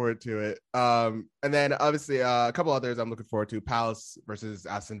looking forward to it. And then obviously a couple others I'm looking forward to: Palace versus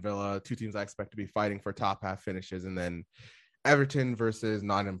Aston Villa, 2 teams I expect to be fighting for top half finishes, and then Everton versus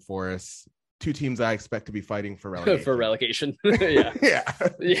Nottingham Forest, 2 teams I expect to be fighting for relegation. For relegation. Yeah. Yeah.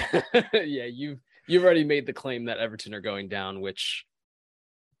 Yeah. You've already made the claim that Everton are going down, which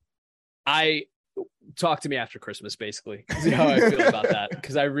talk to me after Christmas, basically. See how I feel about that,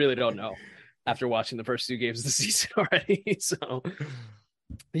 because I really don't know after watching the first 2 games of the season already. So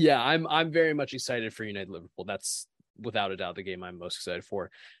yeah, I'm very much excited for United Liverpool. That's without a doubt the game I'm most excited for.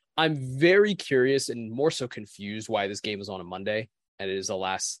 I'm very curious and more so confused why this game is on a Monday and it is the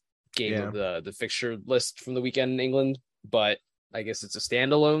last game of the fixture list from the weekend in England, but I guess it's a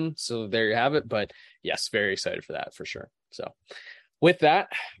standalone, so there you have it. But yes, very excited for that for sure. So with that,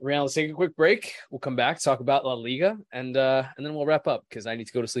 Rheon, let's take a quick break. We'll come back, talk about La Liga, and then we'll wrap up because I need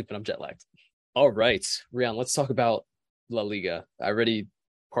to go to sleep and I'm jet lagged. All right, Rheon, let's talk about La Liga. I already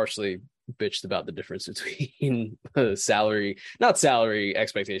partially bitched about the difference between not salary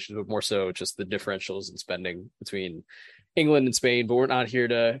expectations, but more so just the differentials in spending between England and Spain. But we're not here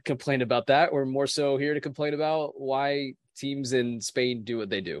to complain about that. We're more so here to complain about why teams in Spain do what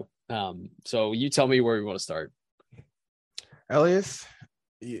they do. So you tell me where we want to start. Elias,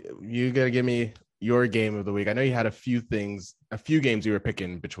 you gotta give me your game of the week. I know you had a few games you were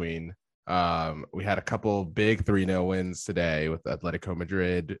picking between. We had a couple big 3-0 wins today with Atletico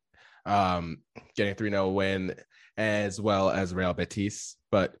Madrid getting a 3-0 win, as well as Real Betis,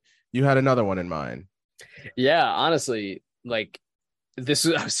 but you had another one in mind. Yeah, honestly, like I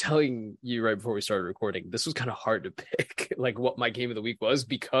was telling you right before we started recording, this was kind of hard to pick like what my game of the week was,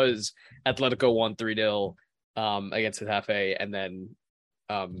 because Atletico won 3-0 against Getafe, and then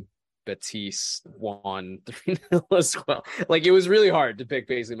Betis won 3-0 as well. Like, it was really hard to pick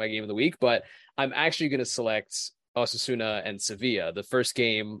basically my game of the week, but I'm actually going to select Osasuna and Sevilla, the first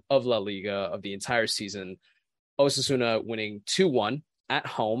game of La Liga of the entire season. Osasuna winning 2-1 at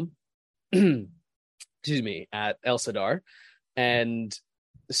home, excuse me, at El Sadar, and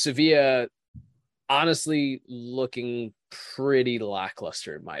Sevilla honestly looking pretty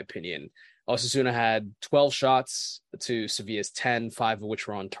lackluster in my opinion. Osasuna had 12 shots to Sevilla's 10, 5 of which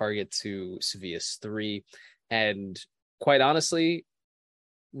were on target to Sevilla's 3. And quite honestly,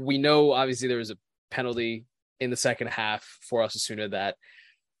 we know obviously there was a penalty in the second half for Osasuna that,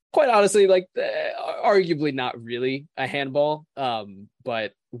 quite honestly, arguably not really a handball,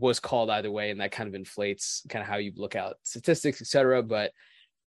 but was called either way, and that kind of inflates kind of how you look at statistics, etc. But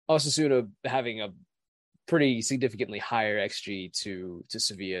Osasuna having a pretty significantly higher XG to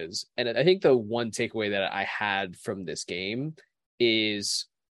Sevilla's. And I think the one takeaway that I had from this game is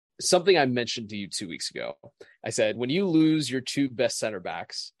something I mentioned to you 2 weeks ago. I said, when you lose your 2 best center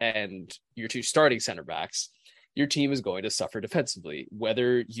backs and your 2 starting center backs, your team is going to suffer defensively,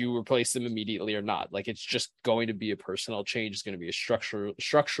 whether you replace them immediately or not. Like, it's just going to be a personnel change. It's going to be a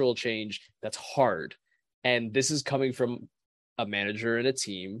structural change that's hard. And this is coming from a manager and a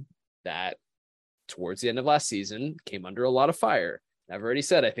team that towards the end of last season came under a lot of fire. I've already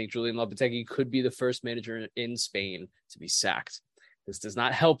said, I think Julian Lopetegui could be the first manager in Spain to be sacked. This does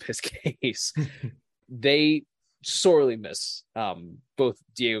not help his case. They sorely miss both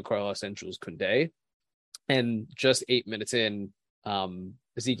Diego Carlos and Jules Koundé. And just 8 minutes in,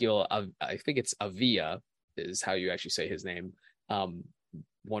 Ezekiel, I think it's Avila is how you actually say his name.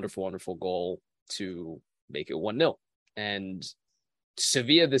 Wonderful, wonderful goal to make it 1-0. And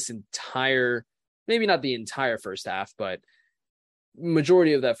Sevilla, this entire, maybe not the entire first half, but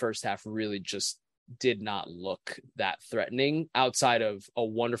majority of that first half really just did not look that threatening, outside of a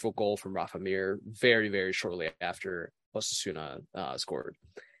wonderful goal from Rafa Mir very, very shortly after Osasuna scored.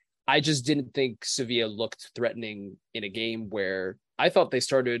 I just didn't think Sevilla looked threatening in a game where I thought they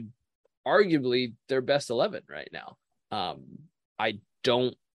started arguably their best 11 right now. I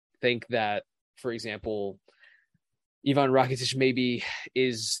don't think that, for example, Ivan Rakitic maybe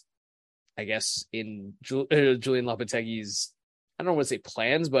is, I guess, in Julian Lopetegui's, I don't want to say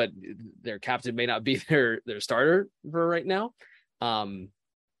plans, but their captain may not be their starter for right now.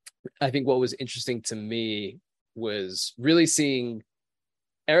 I think what was interesting to me was really seeing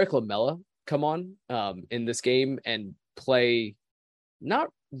Eric Lamela come on in this game and play not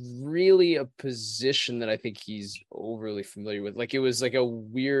really a position that I think he's overly familiar with. Like, it was like a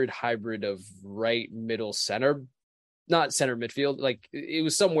weird hybrid of right middle center, not center midfield. Like, it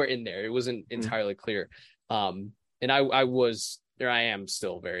was somewhere in there. It wasn't entirely clear. And I am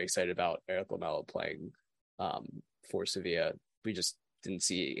still very excited about Eric Lamela playing for Sevilla. We just didn't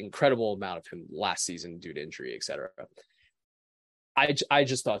see incredible amount of him last season due to injury, etc. I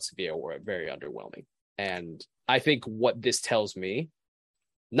just thought Sevilla were very underwhelming. And I think what this tells me,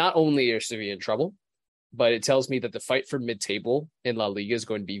 not only are Sevilla in trouble, but it tells me that the fight for mid-table in La Liga is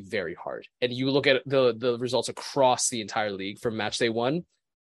going to be very hard. And you look at the results across the entire league from match day one,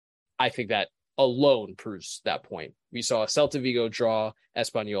 I think that alone proves that point. We saw Celta Vigo draw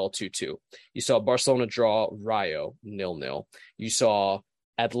Espanyol 2-2. You saw Barcelona draw Rayo 0-0. You saw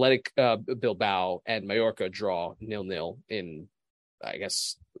Athletic Bilbao and Mallorca draw 0-0 in, I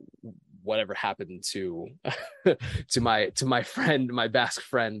guess, whatever happened to my friend, my Basque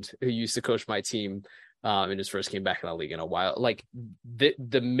friend who used to coach my team in his first game back in La Liga in a while. Like,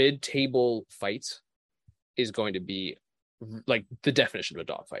 the mid-table fight is going to be like the definition of a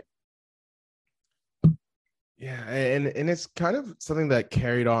dogfight. Yeah, and it's kind of something that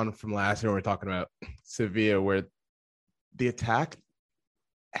carried on from last year when we were talking about Sevilla, where the attack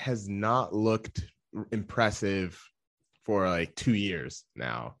has not looked impressive for like 2 years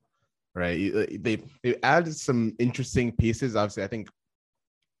now, right? They've added some interesting pieces. Obviously, I think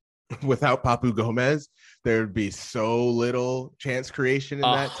without Papu Gomez, there'd be so little chance creation in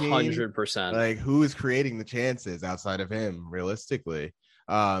that team. 100%. Like, who is creating the chances outside of him, realistically?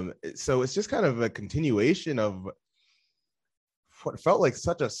 So it's just kind of a continuation of what felt like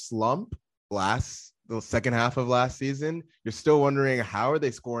such a slump the second half of last season. You're still wondering, how are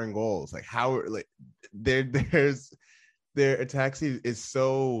they scoring goals? Like, how, like, their attack is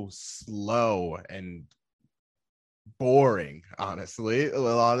so slow and boring, honestly, a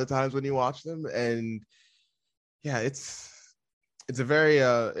lot of the times when you watch them. And yeah, it's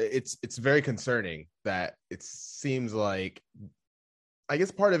very concerning that it seems like, I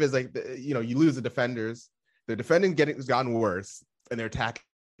guess part of it is like, you lose the defenders. Their defending has gotten worse, and their attacking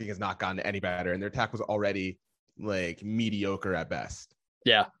has not gotten any better. And their attack was already like mediocre at best.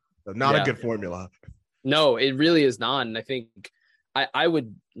 Yeah. So not a good formula. No, it really is not. And I think I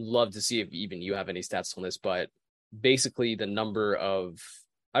would love to see if even you have any stats on this, but basically the number of,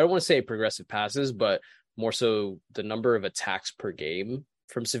 I don't want to say progressive passes, but more so the number of attacks per game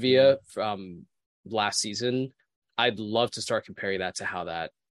from Sevilla from last season. I'd love to start comparing that to how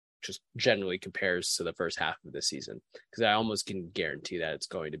that just generally compares to the first half of the season, because I almost can guarantee that it's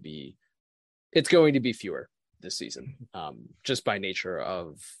going to be fewer this season, just by nature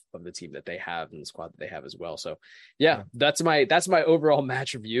of the team that they have and the squad that they have as well. So yeah, that's my overall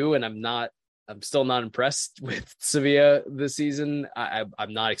match review, and I'm still not impressed with Sevilla this season.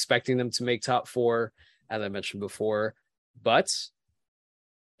 I'm not expecting them to make top four, as I mentioned before, but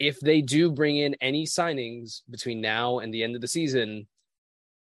if they do bring in any signings between now and the end of the season,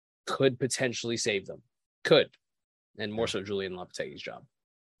 could potentially save them. Could. And more so Julian Lopetegui's job.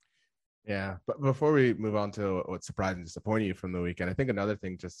 Yeah. But before we move on to what surprised and disappointed you from the weekend, I think another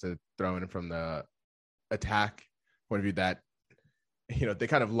thing just to throw in from the attack point of view, that, they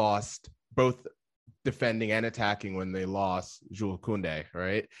kind of lost both defending and attacking when they lost Jules Koundé,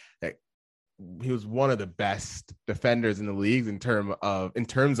 right? Like, he was one of the best defenders in the league in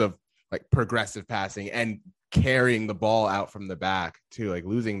terms of like progressive passing and carrying the ball out from the back too. Like,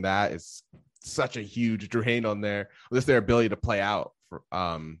 losing that is such a huge drain on their ability to play out for,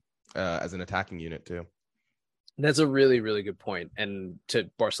 as an attacking unit too. That's a really, really good point, and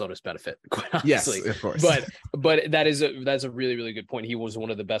to Barcelona's benefit, quite honestly. Yes, of course. But that's a really, really good point. He was one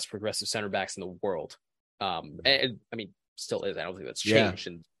of the best progressive center backs in the world. And I mean, still is. I don't think that's changed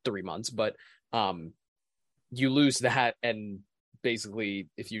in 3 months, but you lose that, and basically,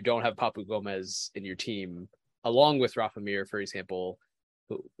 if you don't have Papu Gomez in your team, along with Rafa Mir, for example,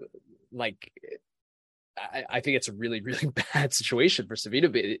 like, I think it's a really, really bad situation for Sevilla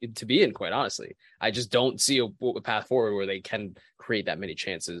to be in, quite honestly. I just don't see a path forward where they can create that many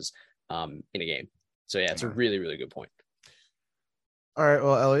chances in a game. So yeah, it's a really, really good point. All right,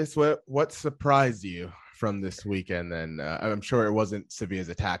 well, Elias, what surprised you from this weekend? Then I'm sure it wasn't Sevilla's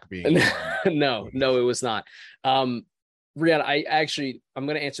attack being no, it was not. Rheon, I'm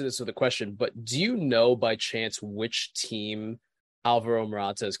going to answer this with a question, but do you know by chance which team Alvaro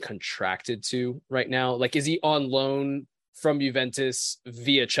Morata is contracted to right now? Like, is he on loan from Juventus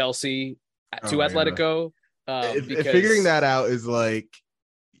via Chelsea to Atletico? Figuring that out is like,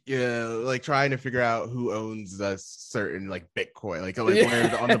 yeah, like trying to figure out who owns a certain like Bitcoin, like Yeah.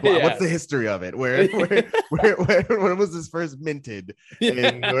 where's on the block, what's Yeah. the history of it, where when was this first minted,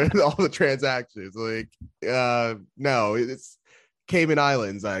 and Yeah. all the transactions, like no, it's Cayman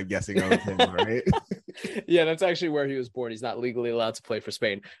Islands, I'm guessing, owns him, right? Yeah, that's actually where he was born. He's not legally allowed to play for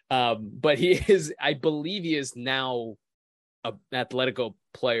Spain. But he is, I believe he is now an Atletico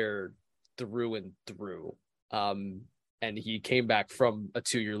player through and through. And he came back from a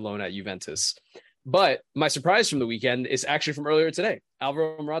 2-year loan at Juventus. But my surprise from the weekend is actually from earlier today.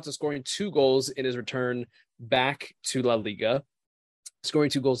 Alvaro Morata scoring 2 goals in his return back to La Liga, scoring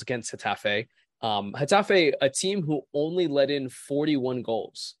 2 goals against Getafe. Getafe, a team who only let in 41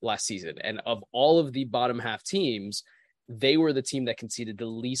 goals last season. And of all of the bottom half teams, they were the team that conceded the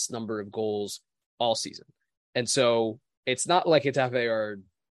least number of goals all season. And so it's not like Getafe are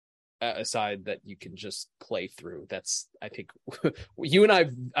a side that you can just play through. That's, I think, you and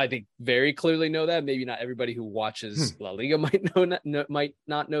I think, very clearly know that. Maybe not everybody who watches La Liga might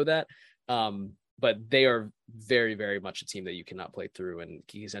not know that. But they are very, very much a team that you cannot play through. And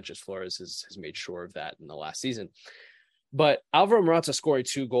Kiki Sanchez Flores has made sure of that in the last season. But Alvaro Morata scoring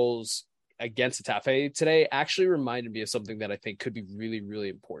 2 goals against Getafe today actually reminded me of something that I think could be really, really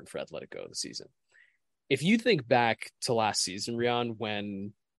important for Atletico this season. If you think back to last season, Rheon,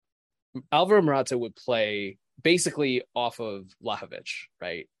 when Alvaro Morata would play basically off of Vlahovic,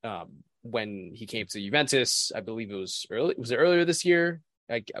 right? When he came to Juventus, I believe it was early. Was it earlier this year?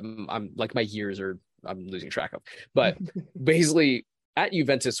 I'm like, my years are, I'm losing track of. But basically, at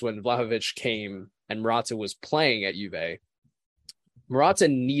Juventus, when Vlahovic came and Morata was playing at Juve, Morata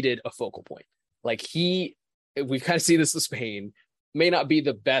needed a focal point. Like, we've kind of seen this in Spain, may not be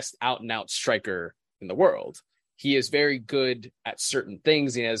the best out and out striker in the world. He is very good at certain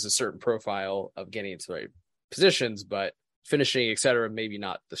things. He has a certain profile of getting into the right positions, but finishing, etc., maybe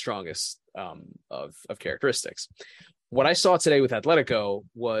not the strongest of characteristics. What I saw today with Atletico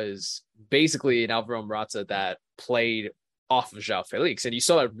was basically an Alvaro Morata that played off of João Felix. And you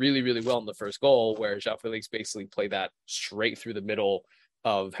saw that really, really well in the first goal, where João Felix basically played that straight through the middle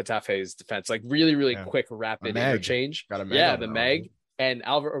of Getafe's defense, like really, really quick, rapid interchange. Got a Meg. Yeah, the Meg. And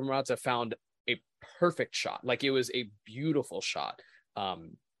Alvaro Morata found a perfect shot. Like, it was a beautiful shot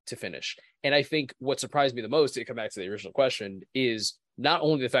to finish. And I think what surprised me the most, to come back to the original question, is not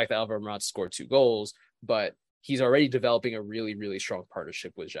only the fact that Alvaro Morata scored 2 goals, but he's already developing a really, really strong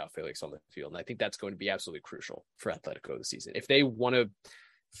partnership with João Felix on the field. And I think that's going to be absolutely crucial for Atletico this season. If they want to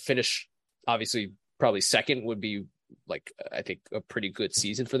finish, obviously, probably second would be, like, I think, a pretty good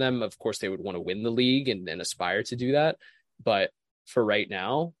season for them. Of course, they would want to win the league and aspire to do that. But for right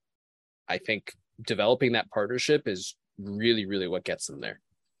now, I think developing that partnership is really, really what gets them there.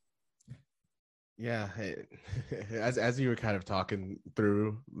 Yeah, as you were kind of talking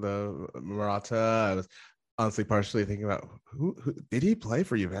through the Morata, I was honestly partially thinking about who did he play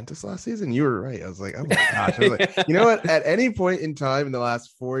for Juventus last season? You were right. I was like, oh my gosh. I was like, you know what? At any point in time in the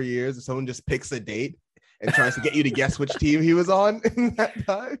last 4 years, if someone just picks a date and tries to get you to guess which team he was on in that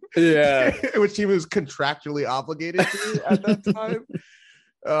time, which team he was contractually obligated to at that time.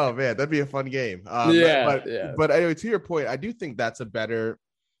 Oh man, that'd be a fun game. But anyway, to your point, I do think that's a better.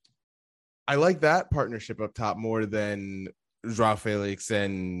 I like that partnership up top more than João Felix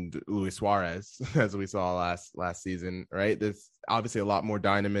and Luis Suarez, as we saw last season, right? There's obviously a lot more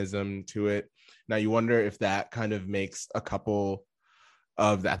dynamism to it. Now you wonder if that kind of makes a couple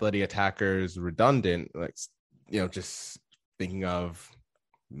of the Atleti attackers redundant, like, just thinking of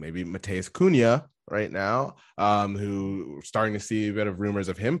maybe Mateus Cunha right now, who we're starting to see a bit of rumors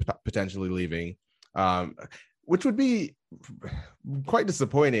of him potentially leaving, which would be quite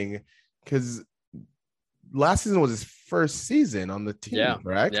disappointing because last season was his first season on the team,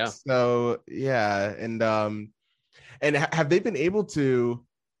 correct? Yeah. So yeah, and have they been able to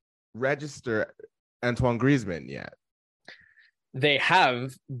register Antoine Griezmann yet? They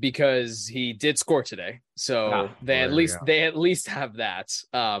have, because he did score today, so they at least have that.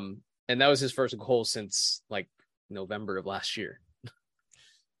 And that was his first goal since like November of last year.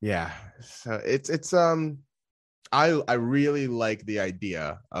 Yeah, so it's I really like the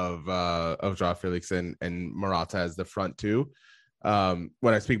idea of João Felix and Morata as the front two. When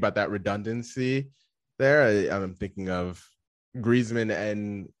I speak about that redundancy there, I'm thinking of Griezmann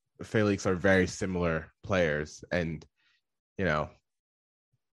and Felix are very similar players, and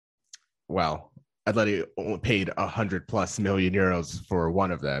Atleti only paid 100+ million euros for one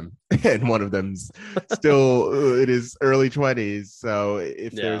of them, and one of them's still in his early 20s. So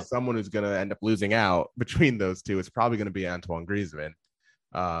if there's someone who's going to end up losing out between those two, it's probably going to be Antoine Griezmann.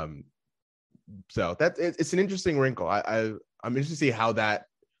 So it's an interesting wrinkle. I'm interested to see how that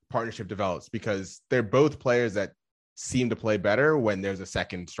partnership develops, because they're both players that seem to play better when there's a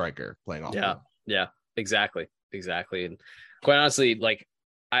second striker playing off. Yeah, exactly. And quite honestly, like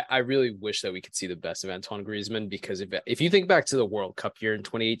I really wish that we could see the best of Antoine Griezmann, because if you think back to the World Cup year in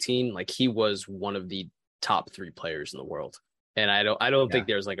 2018, like he was one of the top 3 players in the world, and I don't think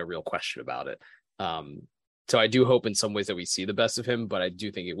there's like a real question about it. So I do hope in some ways that we see the best of him, but I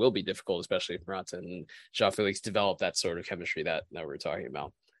do think it will be difficult, especially if Morata and João Felix develop that sort of chemistry that we're talking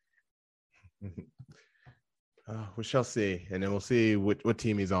about. We shall see, and then we'll see what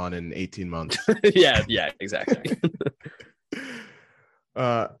team he's on in 18 months. yeah, exactly.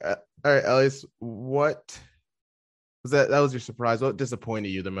 All right, Elias, what was that? That was your surprise. What disappointed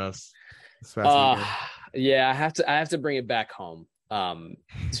you the most this past weekend? Yeah, I have to bring it back home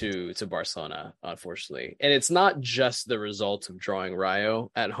to Barcelona, unfortunately. And it's not just the result of drawing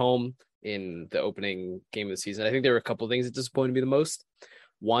Rayo at home in the opening game of the season. I think there were a couple of things that disappointed me the most.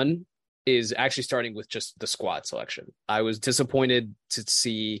 One is actually starting with just the squad selection. I was disappointed to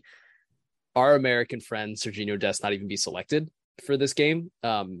see our American friend Serginho Dest not even be selected for this game.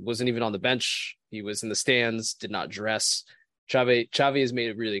 Wasn't even on the bench. He was in the stands, did not dress. Xavi has made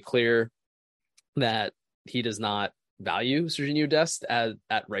it really clear that he does not value Serginho Dest at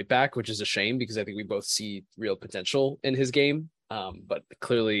right back, which is a shame, because I think we both see real potential in his game, but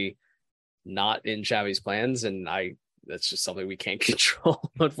clearly not in Xavi's plans, and that's just something we can't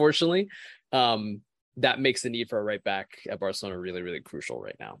control, unfortunately. That makes the need for a right back at Barcelona really, really crucial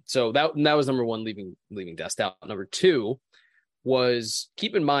right now. So that was number one, leaving Dest out. Number two was,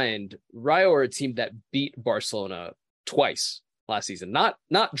 keep in mind, Rayo are a team that beat Barcelona twice last season. Not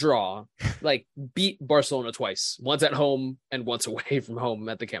draw, like beat Barcelona twice. Once at home and once away from home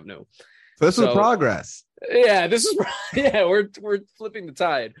at the Camp Nou. So this is progress. Yeah, we're flipping the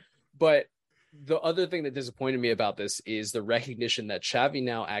tide. But the other thing that disappointed me about this is the recognition that Xavi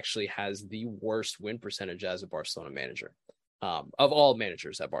now actually has the worst win percentage as a Barcelona manager, of all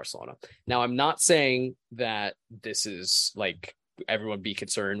managers at Barcelona. Now, I'm not saying that this is like everyone be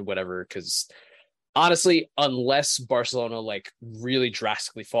concerned, whatever, because honestly, unless Barcelona like really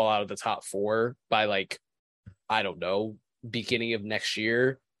drastically fall out of the top 4 by like, I don't know, beginning of next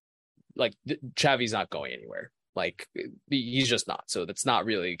year, like Xavi's not going anywhere. Like he's just not. So that's not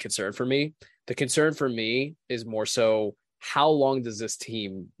really a concern for me. The concern for me is more so, how long does this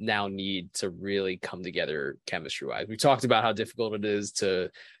team now need to really come together chemistry wise? We talked about how difficult it is to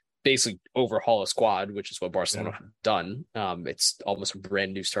basically overhaul a squad, which is what Barcelona have done. It's almost a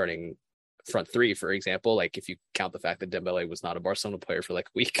brand new starting front 3, for example. Like if you count the fact that Dembele was not a Barcelona player for like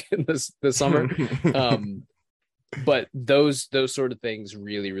a week this summer. But those sort of things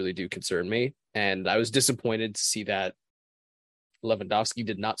really, really do concern me. And I was disappointed to see that Lewandowski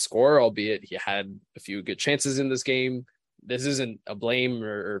did not score, albeit he had a few good chances in this game. This isn't a blame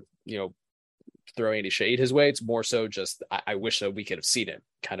or throwing any shade his way. It's more so just I wish that we could have seen it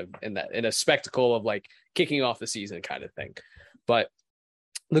kind of in a spectacle of like kicking off the season kind of thing. But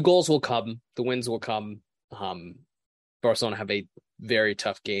the goals will come, the wins will come. Barcelona have a very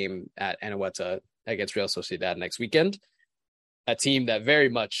tough game at Anoeta against Real Sociedad next weekend, a team that very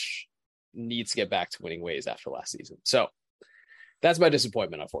much needs to get back to winning ways after last season. So that's my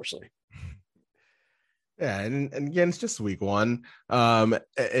disappointment, unfortunately. Yeah, and again, it's just week 1. I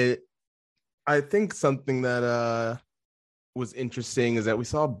think something that was interesting is that we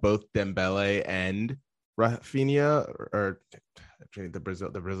saw both Dembele and Rafinha, or the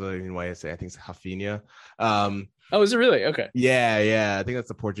Brazilian way of saying, I think it's Rafinha. Oh, is it really? Okay. Yeah. I think that's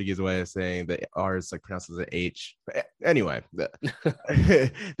the Portuguese way of saying the R is like pronounced as an H. But anyway,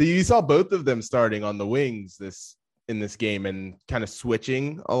 you saw both of them starting on the wings in this game and kind of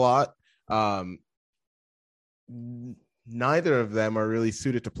switching a lot. Neither of them are really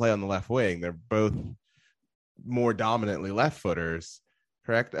suited to play on the left wing. They're both more dominantly left footers,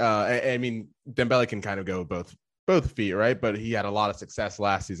 correct? I mean, Dembele can kind of go both feet, right? But he had a lot of success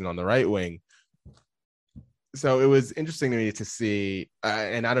last season on the right wing. So it was interesting to me to see,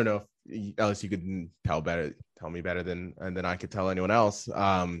 and I don't know if Ellis, you could tell me better than I could tell anyone else.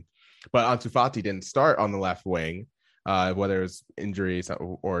 But Ansu Fati didn't start on the left wing, whether it was injuries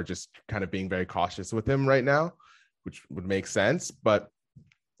or just kind of being very cautious with him right now, which would make sense. But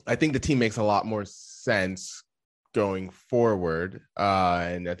I think the team makes a lot more sense going forward.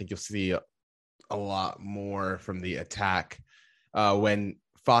 And I think you'll see a lot more from the attack when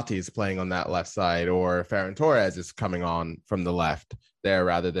Fati is playing on that left side, or Ferran Torres is coming on from the left there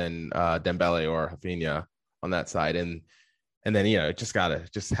rather than Dembele or Rafinha on that side. And then, just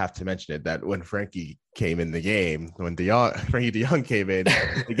have to mention it that when Frankie came in the game, when Frankie de Jong came in,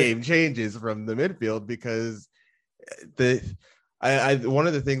 the game changes from the midfield, because I one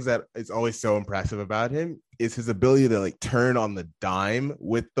of the things that is always so impressive about him is his ability to like turn on the dime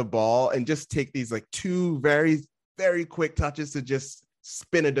with the ball and just take these like two very, very quick touches to just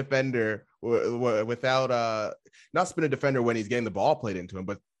spin a defender without not spin a defender when he's getting the ball played into him,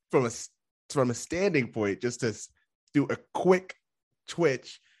 but from a standing point, just to do a quick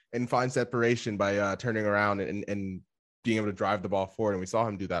twitch and find separation by turning around and being able to drive the ball forward. And we saw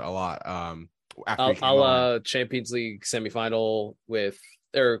him do that a lot. I'll Champions League semifinal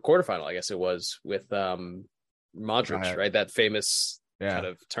or quarterfinal, I guess it was, with Modric, right? That famous kind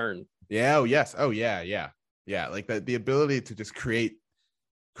of turn. Yeah. Oh, yes. Oh, yeah. Yeah. Yeah. Like the ability to just create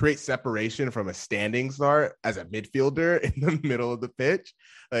separation from a standing start as a midfielder in the middle of the pitch.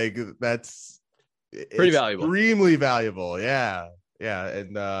 Like that's pretty valuable. Extremely valuable. Yeah. Yeah.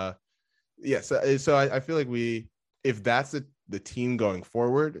 And so I feel like if that's the team going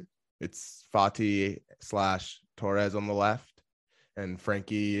forward, it's Fati / Torres on the left and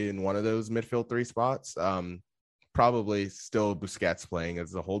Frankie in one of those midfield three spots. Probably still Busquets playing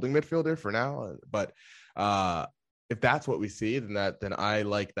as a holding midfielder for now. But if that's what we see, then I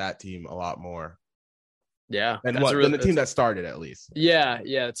like that team a lot more. Yeah. And than the team that started, at least. Yeah.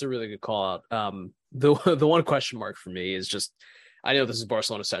 Yeah. It's a really good call out. The one question mark for me is just, I know this is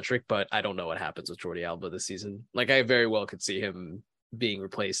Barcelona centric, but I don't know what happens with Jordi Alba this season. Like I very well could see him being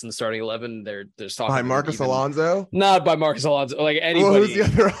replaced in the starting 11. There's talking by Marcos Alonso, not by Marcos Alonso, like anybody. Well, who's the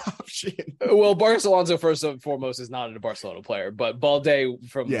other option? Well, Marcos Alonso first and foremost is not a Barcelona player, but Balde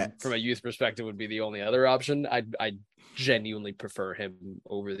from a youth perspective would be the only other option. I genuinely prefer him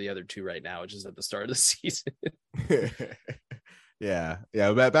over the other two right now, which is at the start of the season. yeah.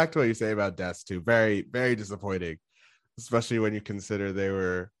 Back to what you say about Dest too. Very, very disappointing, especially when you consider they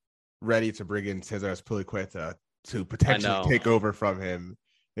were ready to bring in Cesar Azpilicueta to potentially take over from him.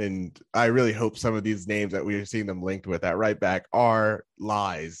 And I really hope some of these names that we are seeing them linked with at right back are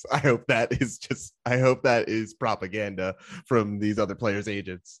lies. I hope that is propaganda from these other players'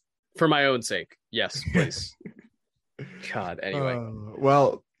 agents. For my own sake. Yes, please. God, anyway.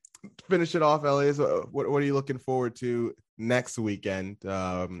 Well, finish it off, Elias. What are you looking forward to next weekend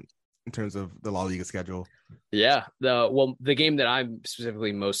in terms of the La Liga schedule? Yeah. The game that I'm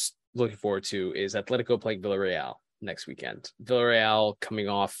specifically most looking forward to is Atletico playing Villarreal next weekend. Villarreal coming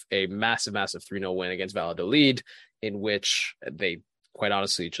off a massive 3-0 win against Valladolid, in which they quite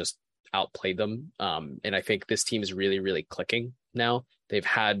honestly just outplayed them. And I think this team is really, really clicking now. They've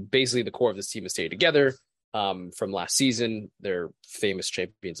had basically the core of this team has stayed together from last season, their famous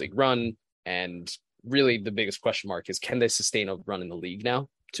Champions League run. And really the biggest question mark is, can they sustain a run in the league now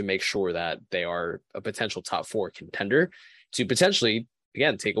to make sure that they are a potential top 4 contender to potentially,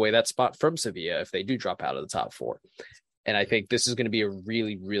 again, take away that spot from Sevilla if they do drop out of the top 4. And I think this is going to be a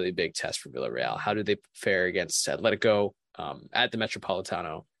really, really big test for Villarreal. How do they fare against Atletico at the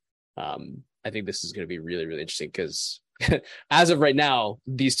Metropolitano? I think this is going to be really, really interesting because as of right now,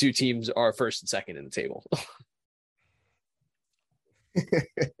 these two teams are first and second in the table.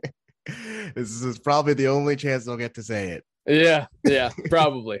 This is probably the only chance they'll get to say it. Yeah,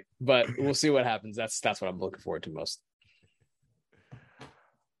 probably. But we'll see what happens. That's what I'm looking forward to most.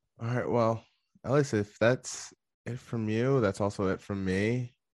 All right, well, Alice, if that's it from you, that's also it from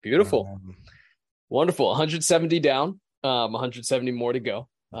me. Beautiful. Wonderful. 170 down, 170 more to go,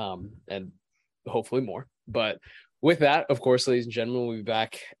 and hopefully more. But with that, of course, ladies and gentlemen, we'll be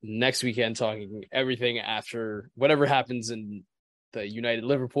back next weekend talking everything after whatever happens in the United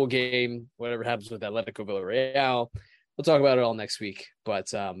Liverpool game, whatever happens with Atletico Villarreal. We'll talk about it all next week.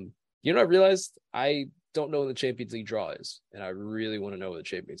 But I realized I don't know what the Champions League draw is, and I really want to know what the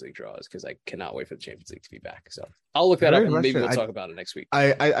Champions League draw is because I cannot wait for the Champions League to be back. So I'll look that up and maybe we'll talk about it next week.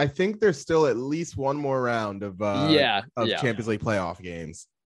 I think there's still at least one more round of Champions League playoff games.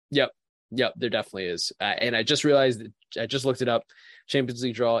 Yep, there definitely is. And I just realized I just looked it up. Champions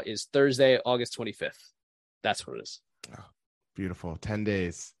League draw is Thursday, August 25th. That's what it is. Oh, beautiful. 10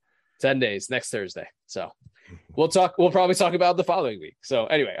 days. 10 days next Thursday. So we'll probably talk about the following week. So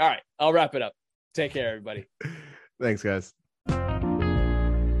anyway, all right, I'll wrap it up. Take care, everybody. Thanks, guys.